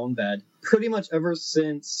each have our own bed. Pretty much ever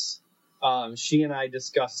since she and I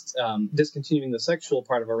discussed discontinuing the sexual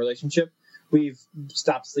part of our relationship, we've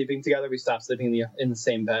stopped sleeping together. We stopped sleeping in the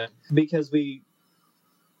same bed because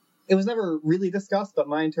it was never really discussed, but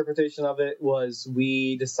my interpretation of it was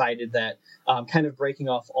we decided that kind of breaking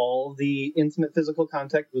off all the intimate physical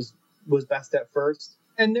contact was best at first.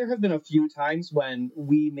 And there have been a few times when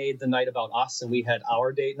we made the night about us and we had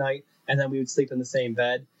our date night, and then we would sleep in the same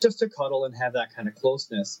bed just to cuddle and have that kind of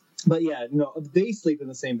closeness. But yeah, no, they sleep in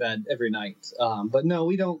the same bed every night. But no,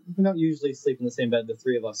 we don't usually sleep in the same bed, the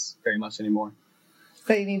three of us, very much anymore.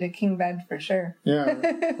 So you need a king bed for sure.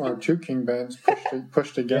 Yeah, or 2 king beds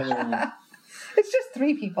pushed together. Yeah. It's just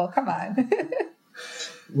 3 people. Come on.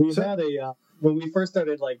 We've had when we first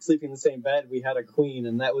started sleeping in the same bed, we had a queen,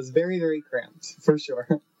 and that was very, very cramped for sure.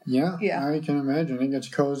 Yeah, I can imagine. It gets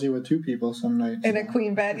cozy with 2 people some nights. In a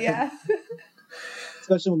queen bed, yeah.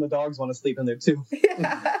 Especially when the dogs want to sleep in there too.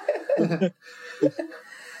 Yeah.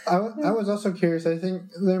 I was also curious. I think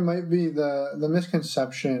there might be the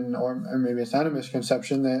misconception, or maybe it's not a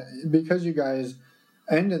misconception, that because you guys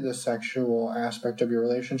ended the sexual aspect of your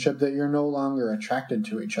relationship, that you're no longer attracted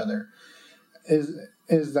to each other.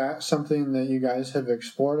 Is that something that you guys have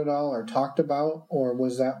explored at all or talked about, or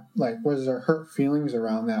was there hurt feelings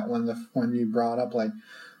around that when you brought up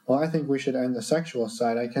well, I think we should end the sexual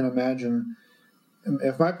side? I can imagine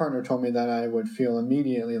if my partner told me that, I would feel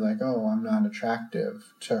immediately oh, I'm not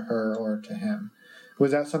attractive to her or to him.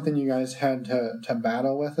 Was that something you guys had to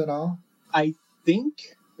battle with at all? I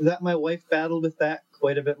think that my wife battled with that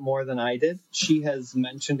quite a bit more than I did. She has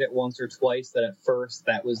mentioned it once or twice that at first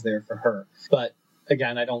that was there for her. But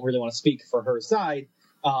again, I don't really want to speak for her side.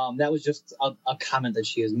 That was just a comment that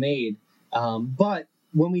she has made. But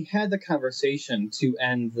when we had the conversation to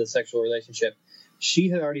end the sexual relationship, she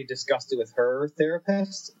had already discussed it with her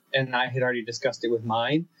therapist, and I had already discussed it with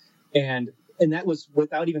mine. And that was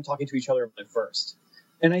without even talking to each other at first.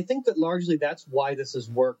 And I think that largely that's why this has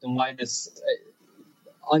worked and why this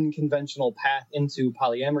unconventional path into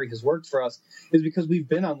polyamory has worked for us, is because we've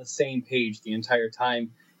been on the same page the entire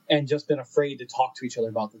time and just been afraid to talk to each other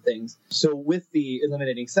about the things. So with the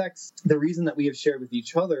eliminating sex, the reason that we have shared with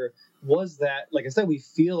each other was that, like I said, we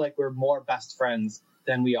feel like we're more best friends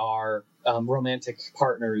than we are romantic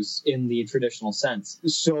partners in the traditional sense.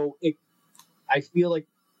 So I feel like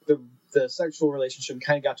the sexual relationship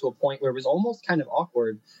kind of got to a point where it was almost kind of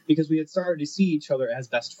awkward because we had started to see each other as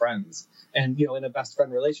best friends. And, in a best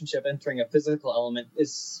friend relationship, entering a physical element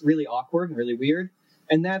is really awkward and really weird.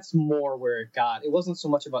 And that's more where it got. It wasn't so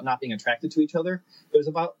much about not being attracted to each other. It was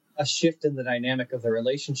about a shift in the dynamic of the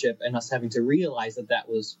relationship and us having to realize that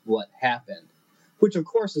was what happened, which, of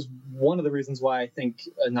course, is one of the reasons why I think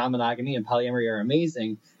non-monogamy and polyamory are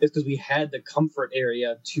amazing, is because we had the comfort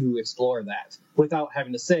area to explore that without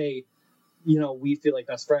having to say, we feel like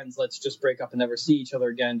best friends, let's just break up and never see each other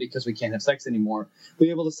again because we can't have sex anymore. We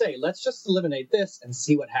were able to say, let's just eliminate this and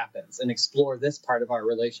see what happens and explore this part of our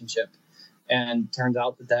relationship. And turned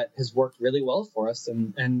out that has worked really well for us.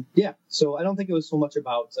 And yeah, so I don't think it was so much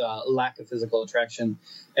about lack of physical attraction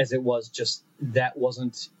as it was just that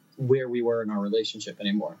wasn't where we were in our relationship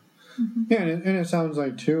anymore. Yeah, and it sounds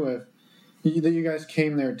like, too, that you guys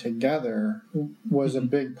came there together was a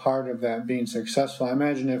big part of that being successful. I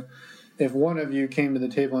imagine if one of you came to the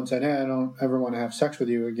table and said, hey, I don't ever want to have sex with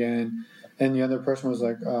you again, and the other person was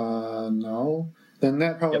like, no, then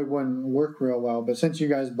that probably wouldn't work real well. But since you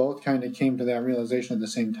guys both kind of came to that realization at the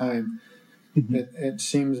same time, it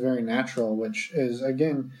seems very natural, which is,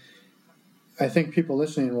 again, I think people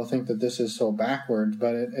listening will think that this is so backwards,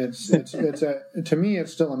 but it's to me,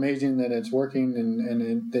 it's still amazing that it's working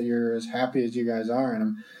and that you're as happy as you guys are. And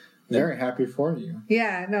I'm very happy for you.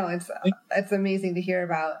 Yeah, no, it's amazing to hear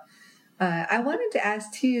about. I wanted to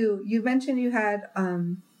ask too, you mentioned you've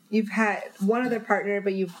had one other partner,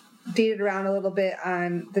 but you've dated around a little bit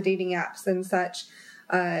on the dating apps and such.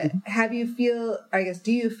 Do you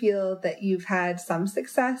feel that you've had some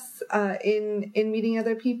success in meeting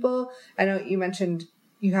other people? I know you mentioned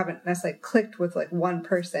you haven't necessarily clicked with one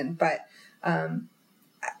person, but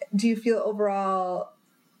do you feel overall,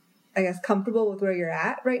 comfortable with where you're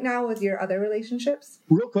at right now with your other relationships?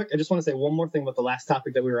 Real quick, I just want to say one more thing about the last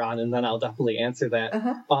topic that we were on, and then I'll definitely answer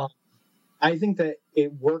that. I think that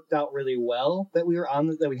it worked out really well that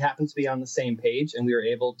we happened to be on the same page, and we were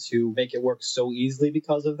able to make it work so easily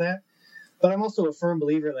because of that. But I'm also a firm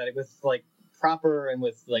believer that with like proper and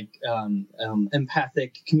with like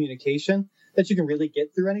empathic communication, that you can really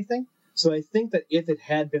get through anything. So I think that if it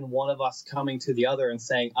had been one of us coming to the other and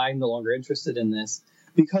saying, I'm no longer interested in this,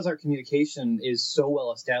 because our communication is so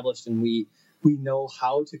well established and we know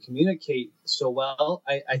how to communicate so well,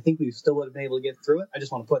 I think we still would have been able to get through it. I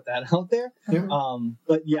just want to put that out there. Yeah.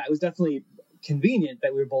 But yeah, it was definitely convenient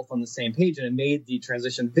that we were both on the same page, and it made the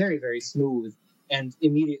transition very, very smooth. And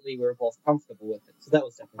immediately we were both comfortable with it. So that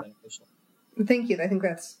was definitely beneficial. Thank you. I think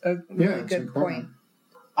that's a really good point.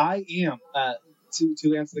 I am,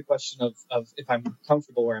 to answer the question of if I'm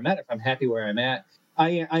comfortable where I'm at, if I'm happy where I'm at,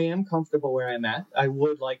 I am comfortable where I'm at. I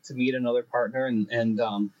would like to meet another partner, and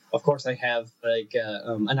of course I have like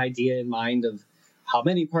an idea in mind of how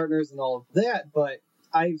many partners and all of that, but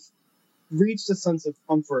I've reached a sense of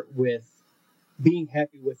comfort with being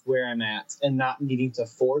happy with where I'm at and not needing to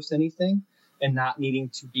force anything and not needing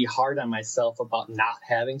to be hard on myself about not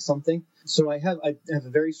having something. So I have a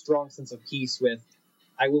very strong sense of peace with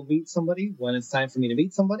I will meet somebody when it's time for me to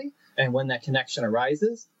meet somebody and when that connection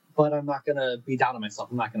arises, but I'm not going to be down on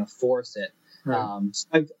myself. I'm not going to force it. Right.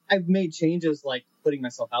 So I've made changes like putting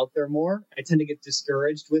myself out there more. I tend to get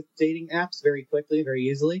discouraged with dating apps very quickly, very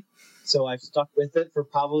easily. So I've stuck with it for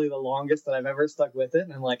probably the longest that I've ever stuck with it.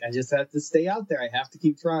 And I'm like, I just have to stay out there. I have to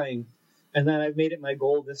keep trying. And then I've made it my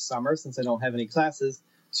goal this summer, since I don't have any classes,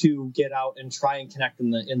 to get out and try and connect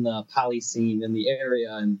in the poly scene in the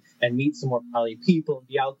area and meet some more poly people and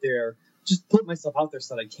be out there. Just put myself out there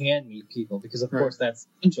so that I can meet people, because of course that's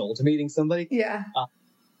essential to meeting somebody. Yeah.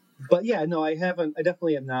 But yeah, no, I haven't. I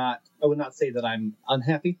definitely am not. I would not say that I'm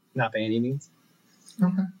unhappy, not by any means.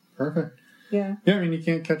 Okay, perfect. Yeah. Yeah, I mean, you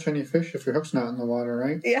can't catch any fish if your hook's not in the water,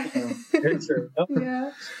 right? Yeah. So. Very true.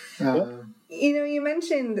 Yeah. You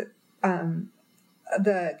mentioned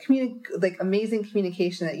the amazing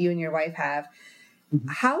communication that you and your wife have. Mm-hmm.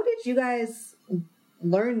 How did you guys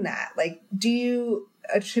learn that? Like, do you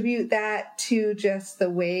attribute that to just the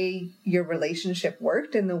way your relationship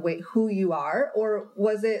worked and the way who you are, or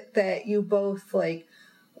was it that you both like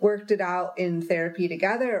worked it out in therapy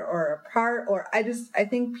together or apart? Or I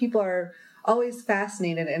think people are always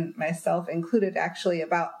fascinated, and myself included actually,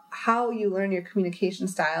 about how you learn your communication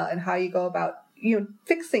style and how you go about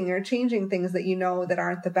fixing or changing things that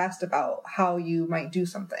aren't the best about how you might do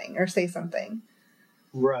something or say something.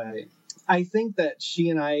 Right. I think that she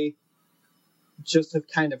and I just have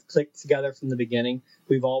kind of clicked together from the beginning.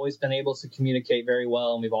 We've always been able to communicate very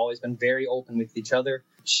well, and we've always been very open with each other.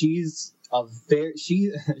 She's a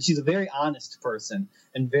very honest person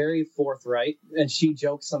and very forthright, and she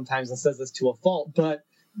jokes sometimes and says this to a fault, but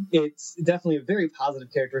it's definitely a very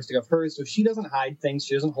positive characteristic of hers. So she doesn't hide things,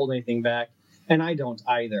 she doesn't hold anything back, and I don't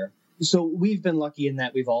either. So we've been lucky in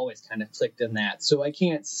that we've always kind of clicked in that. So I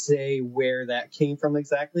can't say where that came from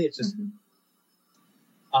exactly. It's just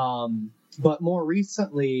but more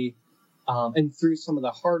recently, and through some of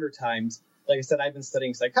the harder times, like I said, I've been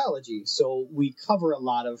studying psychology. So we cover a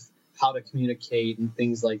lot of how to communicate and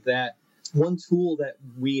things like that. One tool that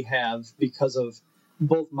we have, because of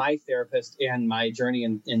both my therapist and my journey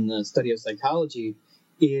in the study of psychology,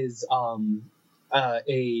 is a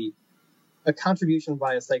contribution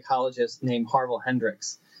by a psychologist named Harville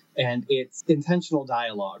Hendrix. And it's intentional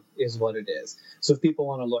dialogue is what it is. So if people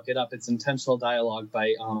want to look it up, it's intentional dialogue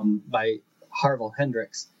by Harville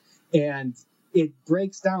Hendrix. And it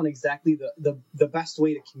breaks down exactly the best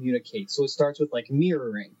way to communicate. So it starts with like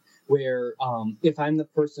mirroring, where if I'm the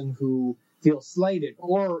person who feels slighted,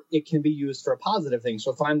 or it can be used for a positive thing.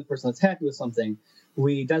 So if I'm the person that's happy with something,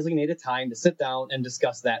 we designate a time to sit down and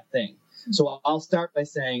discuss that thing. So I'll start by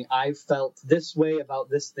saying, I felt this way about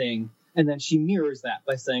this thing. And then she mirrors that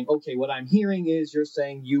by saying, okay, what I'm hearing is you're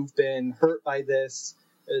saying you've been hurt by this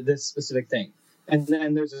specific thing. And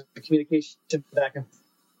then there's a communication back and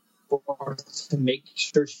forth to make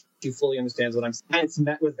sure she fully understands what I'm saying. And it's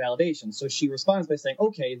met with validation. So she responds by saying,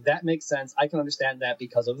 okay, that makes sense. I can understand that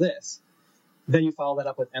because of this. Then you follow that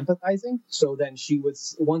up with empathizing. So then she would,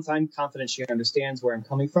 once I'm confident she understands where I'm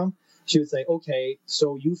coming from, she would say, okay,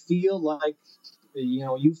 so you feel like,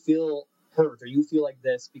 you feel hurt, or you feel like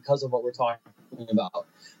this because of what we're talking about.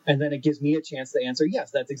 And then it gives me a chance to answer,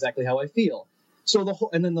 yes, that's exactly how I feel. So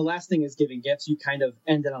and then the last thing is giving gifts. You kind of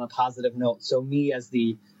end it on a positive note. So me as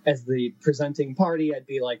the presenting party, I'd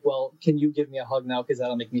be like, well, can you give me a hug now? Because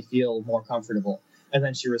that'll make me feel more comfortable. And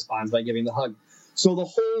then she responds by giving the hug. So the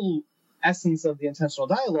whole essence of the intentional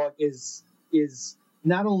dialogue is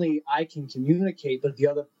not only I can communicate, but the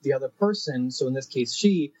other person, so in this case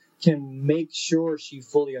she, can make sure she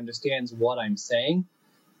fully understands what I'm saying.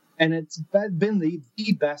 And it's been the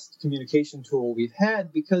best communication tool we've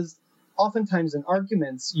had, because oftentimes in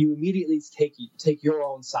arguments, you immediately take your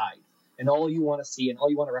own side. And all you want to see and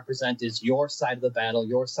all you want to represent is your side of the battle,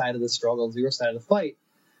 your side of the struggles, your side of the fight.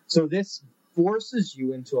 So this forces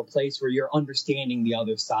you into a place where you're understanding the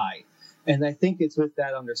other side. And I think it's with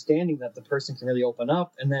that understanding that the person can really open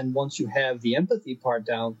up. And then once you have the empathy part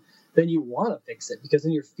down, then you want to fix it, because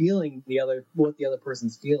then you're feeling what the other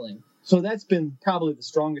person's feeling. So that's been probably the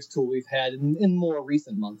strongest tool we've had in more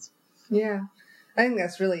recent months. Yeah. I think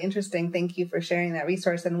that's really interesting. Thank you for sharing that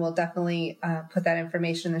resource, and we'll definitely put that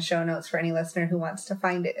information in the show notes for any listener who wants to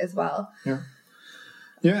find it as well.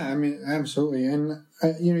 Yeah, I mean, absolutely. And,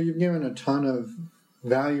 you've given a ton of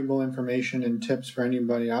valuable information and tips for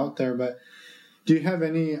anybody out there, but do you have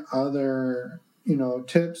any other,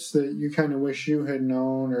 tips that you kind of wish you had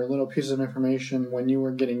known, or little pieces of information when you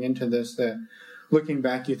were getting into this that, looking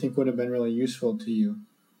back, you think would have been really useful to you?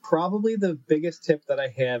 Probably the biggest tip that I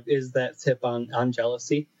have is that tip on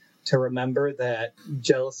jealousy, to remember that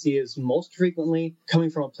jealousy is most frequently coming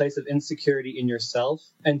from a place of insecurity in yourself,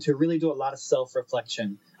 and to really do a lot of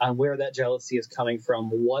self-reflection on where that jealousy is coming from,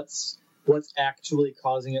 what's actually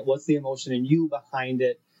causing it, what's the emotion in you behind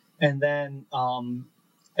it. And then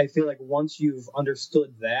I feel like once you've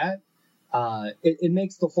understood that, it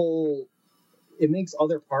makes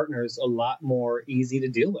other partners a lot more easy to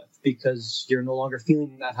deal with, because you're no longer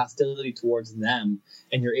feeling that hostility towards them,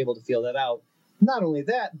 and you're able to feel that out. Not only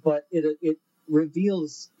that, but it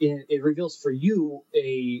reveals for you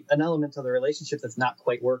an element of the relationship that's not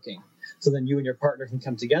quite working. So then you and your partner can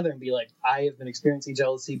come together and be like, I have been experiencing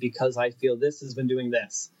jealousy because I feel this has been doing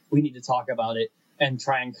this. We need to talk about it and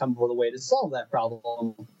try and come up with a way to solve that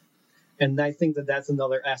problem. And I think that that's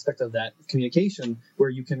another aspect of that communication, where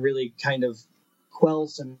you can really kind of quell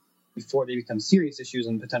some before they become serious issues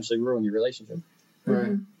and potentially ruin your relationship.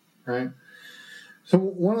 Right. So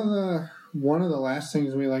one of the last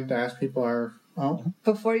things we like to ask people are,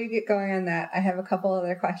 before you get going on that, I have a couple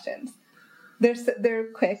other questions. They're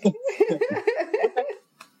quick.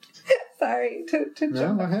 Sorry to jump.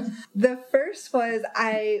 No, go ahead. The first was,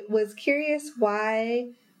 I was curious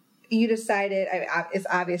why you decided, it's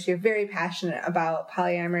obvious you're very passionate about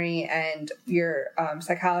polyamory and your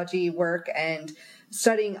psychology work and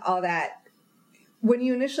studying all that. When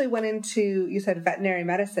you initially went into, you said veterinary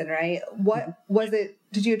medicine, right? What was it?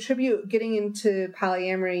 Did you attribute getting into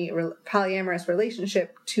polyamorous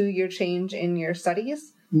relationship to your change in your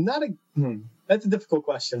studies? That's a difficult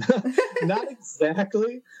question. Not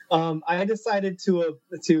exactly. I decided to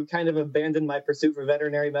kind of abandon my pursuit for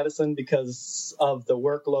veterinary medicine because of the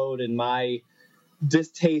workload and my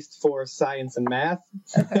distaste for science and math.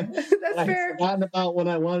 Okay. That's fair. I've forgotten about when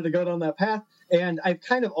I wanted to go down that path. And I've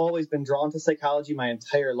kind of always been drawn to psychology my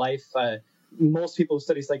entire life. Most people who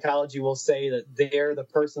study psychology will say that they're the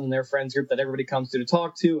person in their friends group that everybody comes to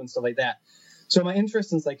talk to and stuff like that. So my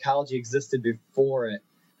interest in psychology existed before it.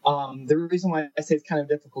 The reason why I say it's kind of a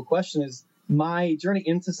difficult question is my journey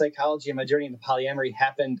into psychology and my journey into polyamory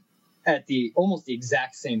happened at almost the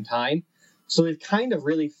exact same time. So they've kind of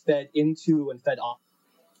really fed into and fed off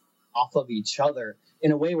of each other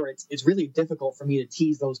in a way where it's really difficult for me to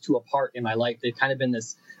tease those two apart in my life. They've kind of been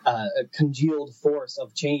this congealed force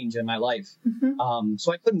of change in my life. Mm-hmm.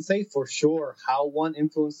 So I couldn't say for sure how one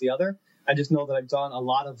influenced the other. I just know that I've done a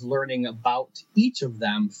lot of learning about each of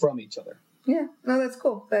them from each other. Yeah, no, that's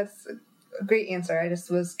cool. That's a great answer. I just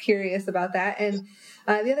was curious about that. And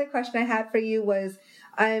the other question I had for you was,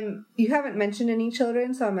 you haven't mentioned any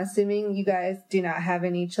children, so I'm assuming you guys do not have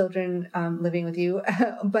any children living with you.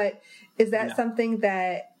 But is that something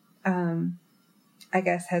that I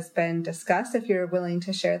guess has been discussed, if you're willing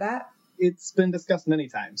to share that? It's been discussed many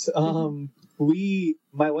times.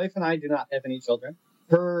 My wife and I do not have any children.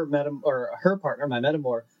 Her partner, my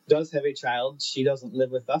metamor, does have a child. She doesn't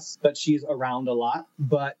live with us, but she's around a lot.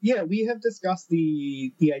 But yeah, we have discussed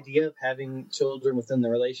the idea of having children within the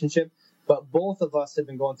relationship. But both of us have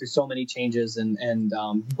been going through so many changes, and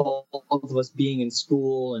both of us being in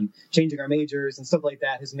school and changing our majors and stuff like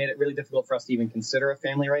that has made it really difficult for us to even consider a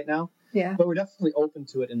family right now. Yeah. But we're definitely open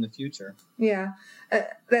to it in the future. Yeah.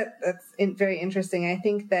 That's very interesting. I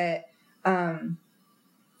think that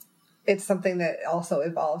it's something that also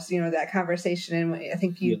evolves, that conversation. And I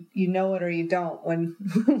think you know it or you don't when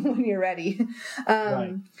you're ready.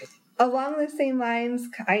 Right. Along the same lines,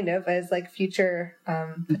 kind of, as like future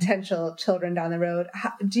potential children down the road,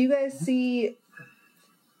 do you guys see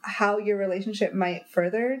how your relationship might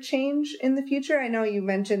further change in the future? I know you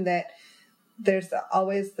mentioned that there's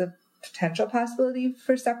always the potential possibility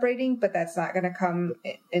for separating, but that's not going to come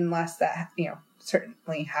unless that,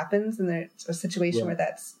 certainly happens and there's a situation where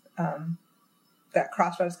that's, that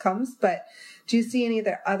crossroads comes. But do you see any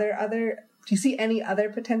any other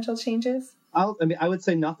potential changes? I would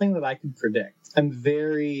say nothing that I could predict.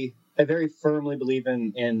 I very firmly believe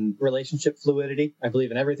in relationship fluidity. I believe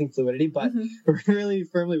in everything fluidity, but really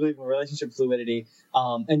firmly believe in relationship fluidity,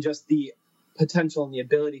 and just the potential and the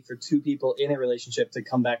ability for two people in a relationship to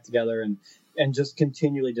come back together and just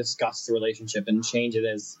continually discuss the relationship and change it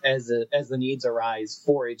as the needs arise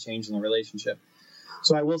for a change in the relationship.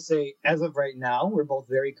 So I will say, as of right now, we're both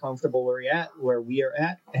very comfortable where we are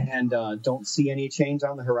at, and don't see any change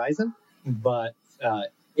on the horizon. But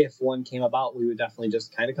if one came about, we would definitely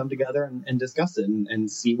just kind of come together and discuss it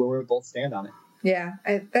and see where we both stand on it. Yeah,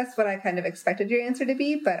 that's what I kind of expected your answer to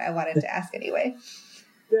be, but I wanted to ask anyway.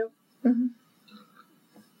 Yeah. Mm-hmm.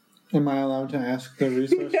 Am I allowed to ask the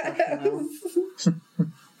resource question now?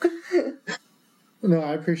 No,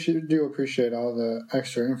 I do appreciate all the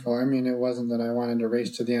extra info. I mean, it wasn't that I wanted to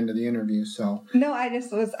race to the end of the interview, so. No, I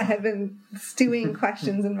had been stewing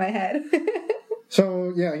questions in my head.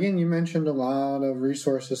 So, yeah, again, you mentioned a lot of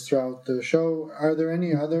resources throughout the show. Are there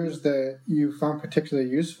any others that you found particularly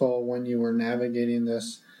useful when you were navigating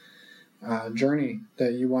this journey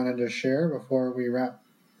that you wanted to share before we wrap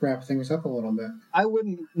things up a little bit? I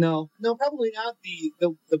wouldn't. No, probably not.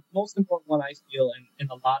 The most important one I feel, and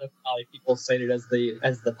a lot of poly people cite it as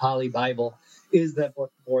the Poly Bible, is that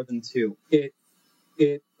book More Than Two. It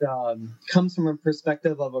comes from a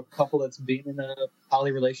perspective of a couple that's been in a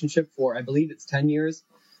poly relationship for, I believe it's 10 years.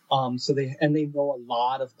 So they know a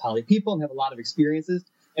lot of poly people and have a lot of experiences,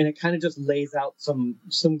 and it kind of just lays out some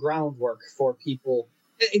groundwork for people.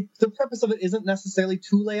 The purpose of it isn't necessarily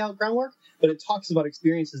to lay out groundwork, but it talks about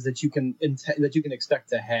experiences that you can expect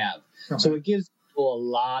to have. Okay. So it gives people a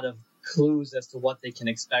lot of clues as to what they can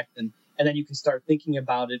expect, and then you can start thinking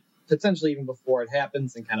about it potentially even before it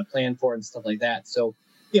happens and kind of plan for it and stuff like that. So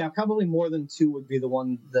yeah, probably More Than Two would be the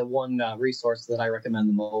one resource that I recommend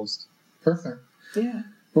the most. Perfect. Yeah.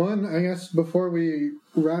 Well, and I guess before we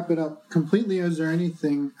wrap it up completely, is there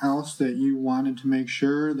anything else that you wanted to make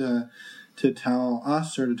sure to tell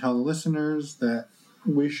us or to tell the listeners that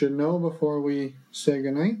we should know before we say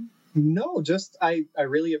goodnight? No, just I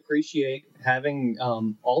really appreciate having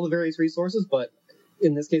all the various resources, but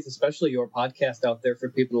in this case, especially your podcast out there for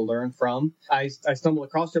people to learn from. I stumbled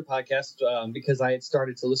across your podcast because I had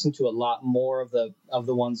started to listen to a lot more of the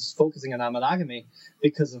ones focusing on non-monogamy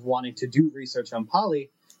because of wanting to do research on poly.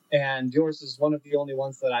 And yours is one of the only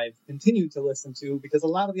ones that I've continued to listen to because a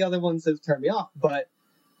lot of the other ones have turned me off. But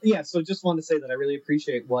yeah, so just wanted to say that I really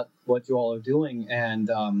appreciate what you all are doing and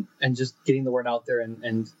just getting the word out there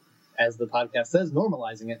and as the podcast says,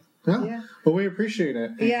 normalizing it. Yeah. Well, we appreciate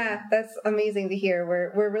it. Yeah, that's amazing to hear.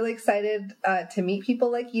 We're really excited to meet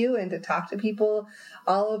people like you and to talk to people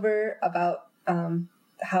all over about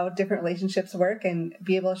how different relationships work and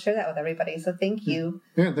be able to share that with everybody. So thank you.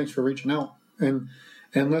 Yeah, thanks for reaching out. And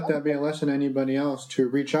let that be a lesson to anybody else to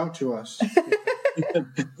reach out to us.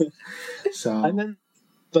 So. And then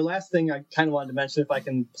the last thing I kind of wanted to mention, if I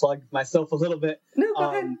can plug myself a little bit. No,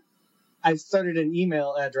 go ahead. I've started an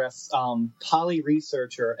email address,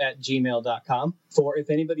 polyresearcher@gmail.com, for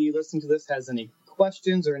if anybody listening to this has any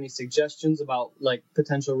questions or any suggestions about like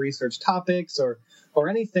potential research topics or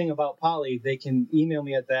anything about poly, they can email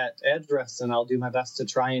me at that address, and I'll do my best to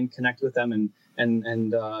try and connect with them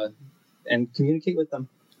and communicate with them.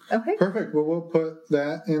 Okay. Perfect. Well, we'll put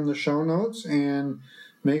that in the show notes and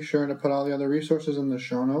make sure to put all the other resources in the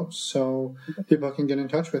show notes so people can get in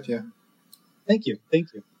touch with you. Thank you.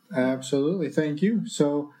 Absolutely. Thank you.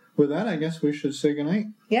 So with that, I guess we should say goodnight.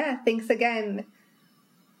 Yeah. Thanks again.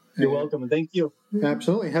 You're welcome. And thank you.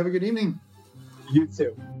 Absolutely. Have a good evening. You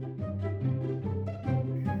too.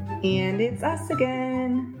 And it's us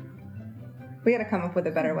again. We got to come up with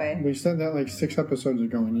a better way. We said that like 6 episodes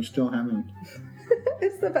ago and you still haven't.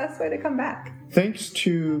 It's the best way to come back. Thanks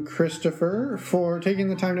to Christopher for taking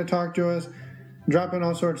the time to talk to us, dropping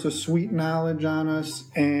all sorts of sweet knowledge on us,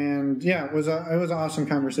 and yeah, it was an awesome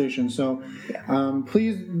conversation. So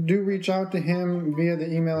please do reach out to him via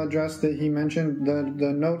the email address that he mentioned.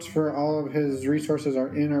 The notes for all of his resources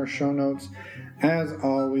are in our show notes, as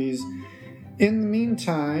always. In the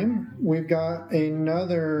meantime, we've got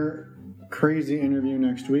another crazy interview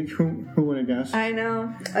next week. Who would have guessed? I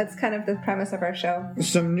know. That's kind of the premise of our show.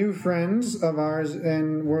 Some new friends of ours,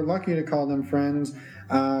 and we're lucky to call them friends.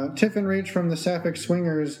 Tiff and Rach from the Sapphic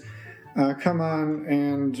Swingers come on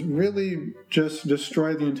and really just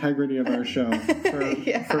destroy the integrity of our show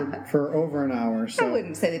for over an hour. So I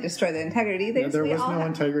wouldn't say they destroy the integrity. There was no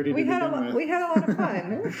integrity to begin with. We had a lot of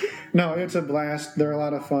fun. No, it's a blast. They're a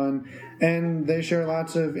lot of fun. And they share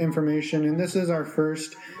lots of information. And this is our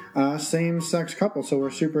first same-sex couple, so we're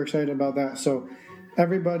super excited about that. So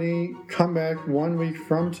everybody come back 1 week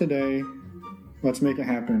from today. Let's make it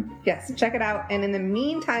happen. Yes, check it out. And in the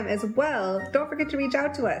meantime as well, don't forget to reach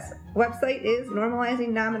out to us. Website is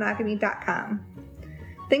normalizingnonmonogamy.com.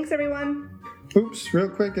 Thanks, everyone. Oops, real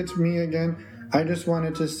quick, it's me again. I just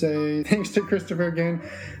wanted to say thanks to Christopher again,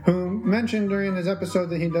 who mentioned during his episode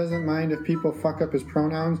that he doesn't mind if people fuck up his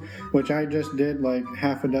pronouns, which I just did like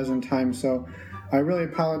half a dozen times. So I really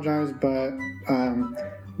apologize, but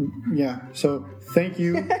yeah, so thank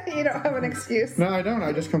you. You don't have an excuse. No, I don't.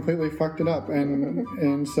 I just completely fucked it up.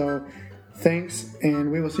 And so thanks,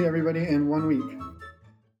 and we will see everybody in 1 week.